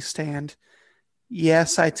tree stand.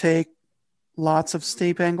 Yes, I take lots of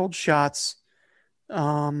steep angled shots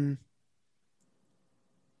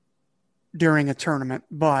during a tournament,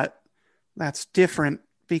 but that's different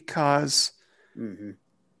because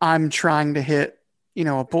I'm trying to hit,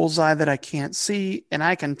 a bullseye that I can't see, and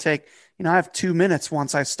I can take, I have 2 minutes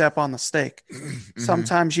once I step on the stake.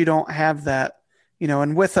 Sometimes you don't have that,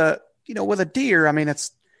 and with a deer, I mean,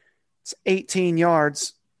 it's 18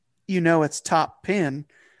 yards, it's top pin.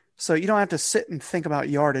 So you don't have to sit and think about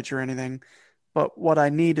yardage or anything. But what I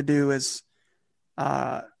need to do is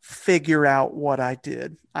figure out what I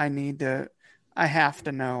did. I have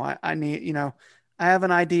to know. I need, I have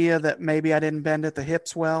an idea that maybe I didn't bend at the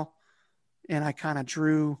hips well, and I kind of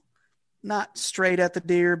drew not straight at the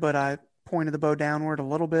deer, but I pointed the bow downward a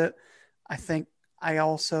little bit. I think I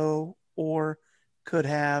also could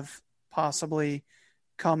have possibly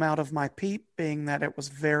come out of my peep, being that it was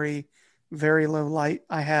very, very low light.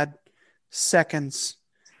 I had seconds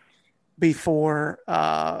before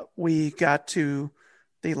we got to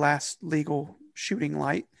the last legal shooting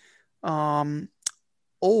light.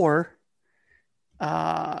 Or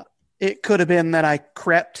it could have been that I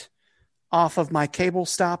crept off of my cable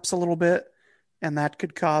stops a little bit, and that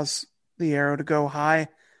could cause the arrow to go high.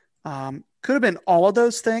 Could have been all of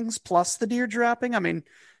those things plus the deer dropping. I mean,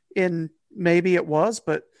 maybe it was,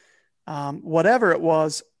 but whatever it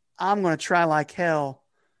was, I'm going to try like hell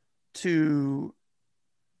to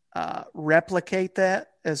replicate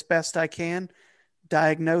that as best I can,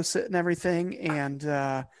 diagnose it and everything,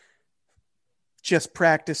 and just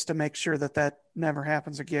practice to make sure that never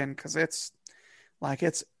happens again, because it's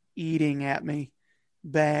eating at me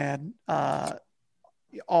bad,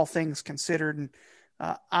 all things considered, and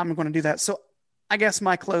I'm going to do that. So I guess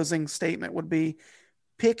my closing statement would be,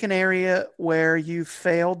 pick an area where you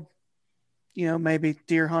failed, maybe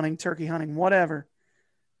deer hunting, turkey hunting, whatever,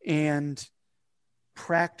 and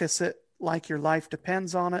practice it like your life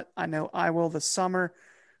depends on it. I know I will this summer.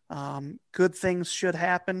 Good things should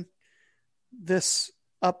happen this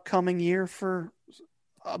upcoming year for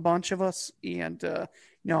a bunch of us. And,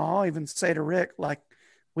 I'll even say to Rick, like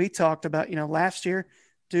we talked about, last year,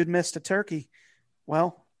 dude missed a turkey.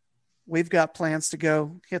 Well, we've got plans to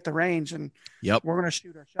go hit the range, and we're going to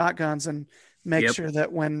shoot our shotguns and make sure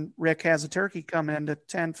that when Rick has a turkey come into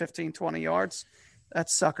 10, 15, 20 yards, that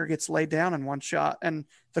sucker gets laid down in one shot. And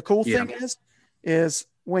the cool thing is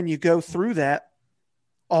when you go through that,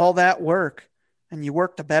 all that work, and you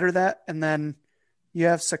work to better that, and then you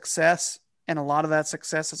have success, and a lot of that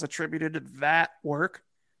success is attributed to that work.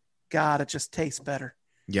 God, it just tastes better.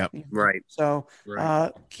 Yep. Right. So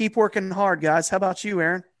keep working hard, guys. How about you,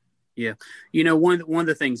 Aaron? Yeah. One of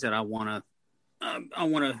the things that I want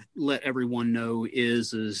to let everyone know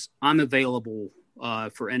is I'm available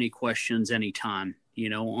for any questions anytime,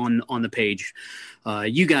 on the page.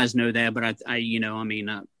 You guys know that, but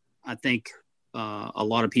I think a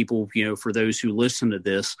lot of people, for those who listen to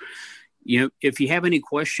this, if you have any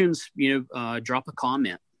questions, drop a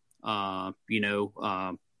comment, on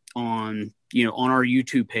our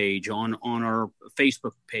YouTube page, on our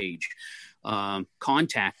Facebook page,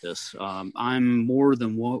 contact us. I'm more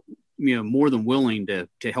than willing to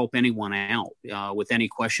help anyone out with any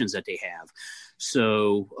questions that they have.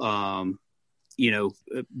 So,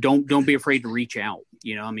 don't be afraid to reach out.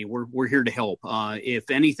 We're here to help. If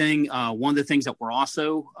anything, one of the things that we're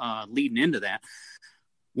also leading into that,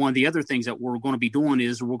 one of the other things that we're going to be doing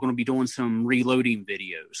is we're going to be doing some reloading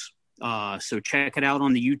videos. So check it out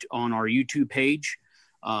on our YouTube page.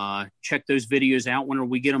 Check those videos out whenever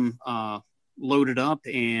we get them loaded up.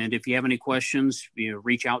 And if you have any questions,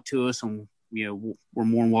 reach out to us, and we're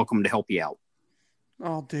more than welcome to help you out.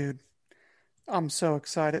 Oh, dude, I'm so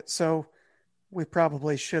excited. So we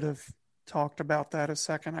probably should have talked about that a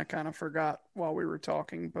second. I kind of forgot while we were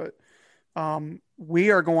talking, but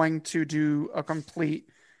we are going to do a complete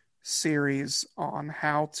series on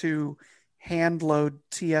how to hand load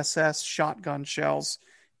TSS shotgun shells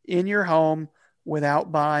in your home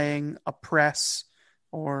without buying a press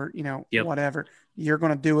or, whatever. You're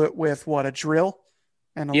going to do it with a drill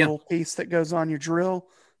and a little piece that goes on your drill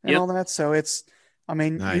and all that. So it's,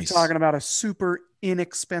 Nice. You're talking about a super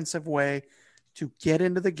inexpensive way to get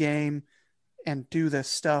into the game and do this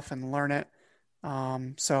stuff and learn it.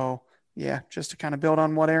 So yeah, just to kind of build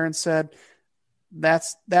on what Aaron said,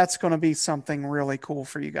 that's going to be something really cool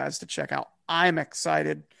for you guys to check out. I'm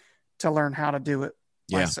excited to learn how to do it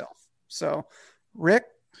myself. So Rick.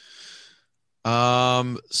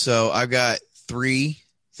 So I've got 3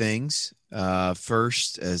 things.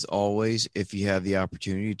 First, as always, if you have the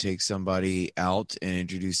opportunity to take somebody out and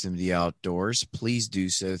introduce them to the outdoors, please do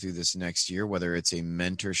so through this next year, whether it's a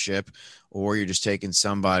mentorship or you're just taking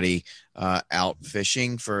somebody out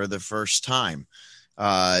fishing for the first time.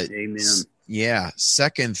 Amen. Yeah.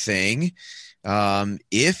 Second thing,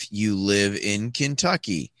 if you live in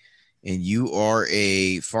Kentucky and you are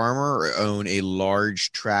a farmer or own a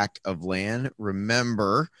large tract of land,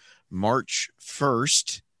 remember March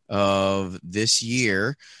 1st of this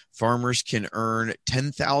year, farmers can earn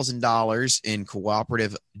 $10,000 in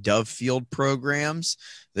cooperative dove field programs.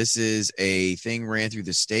 This is a thing ran through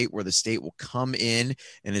the state where the state will come in,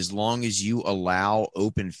 and as long as you allow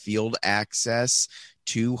open field access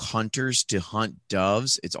to hunters to hunt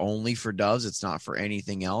doves, it's only for doves, it's not for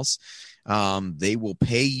anything else. They will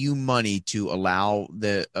pay you money to allow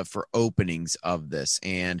for openings of this,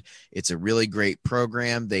 and it's a really great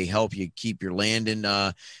program. They help you keep your land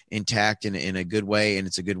intact in a good way, and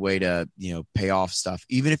it's a good way to pay off stuff.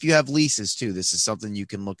 Even if you have leases too, this is something you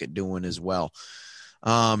can look at doing as well.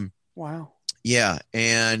 Wow. Yeah,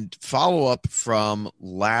 and follow up from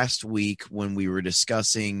last week when we were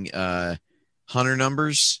discussing hunter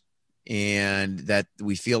numbers and that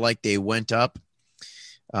we feel like they went up.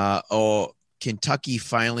 Kentucky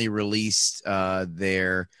finally released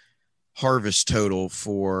their harvest total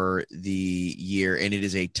for the year, and it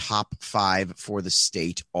is a top 5 for the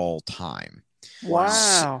state all time.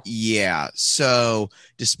 Wow. So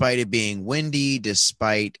despite it being windy,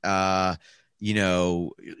 despite ammo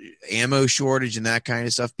shortage and that kind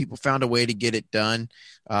of stuff, people found a way to get it done.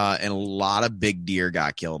 And a lot of big deer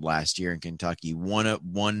got killed last year in Kentucky.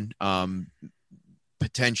 One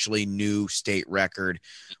potentially new state record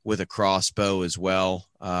with a crossbow as well,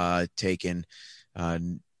 taken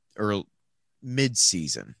early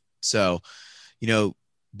mid-season. So,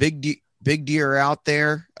 big deer are out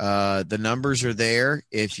there. The numbers are there.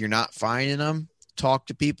 If you're not finding them, talk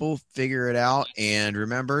to people, figure it out. And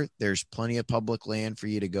remember, there's plenty of public land for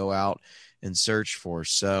you to go out and search for.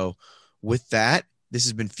 So with that, this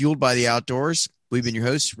has been Fueled by the Outdoors. We've been your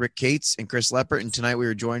hosts, Rick Cates and Chris Leppert, and tonight we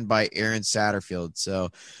were joined by Aaron Satterfield. So,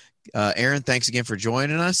 Aaron, thanks again for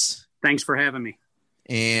joining us. Thanks for having me.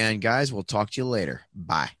 And guys, we'll talk to you later.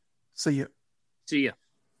 Bye. See you. See ya.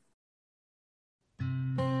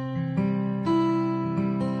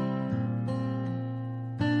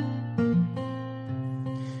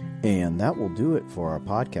 And that will do it for our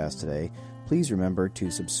podcast today. Please remember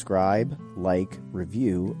to subscribe, like,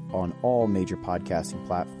 review on all major podcasting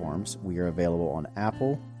platforms. We are available on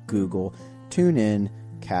Apple, Google, TuneIn,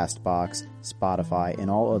 CastBox, Spotify,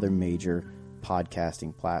 and all other major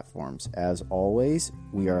podcasting platforms. As always,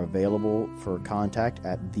 we are available for contact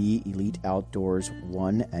at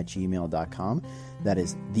theeliteoutdoors1@gmail.com. That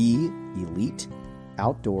is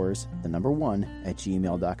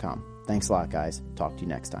theeliteoutdoors1@gmail.com. Thanks a lot, guys. Talk to you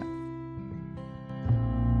next time.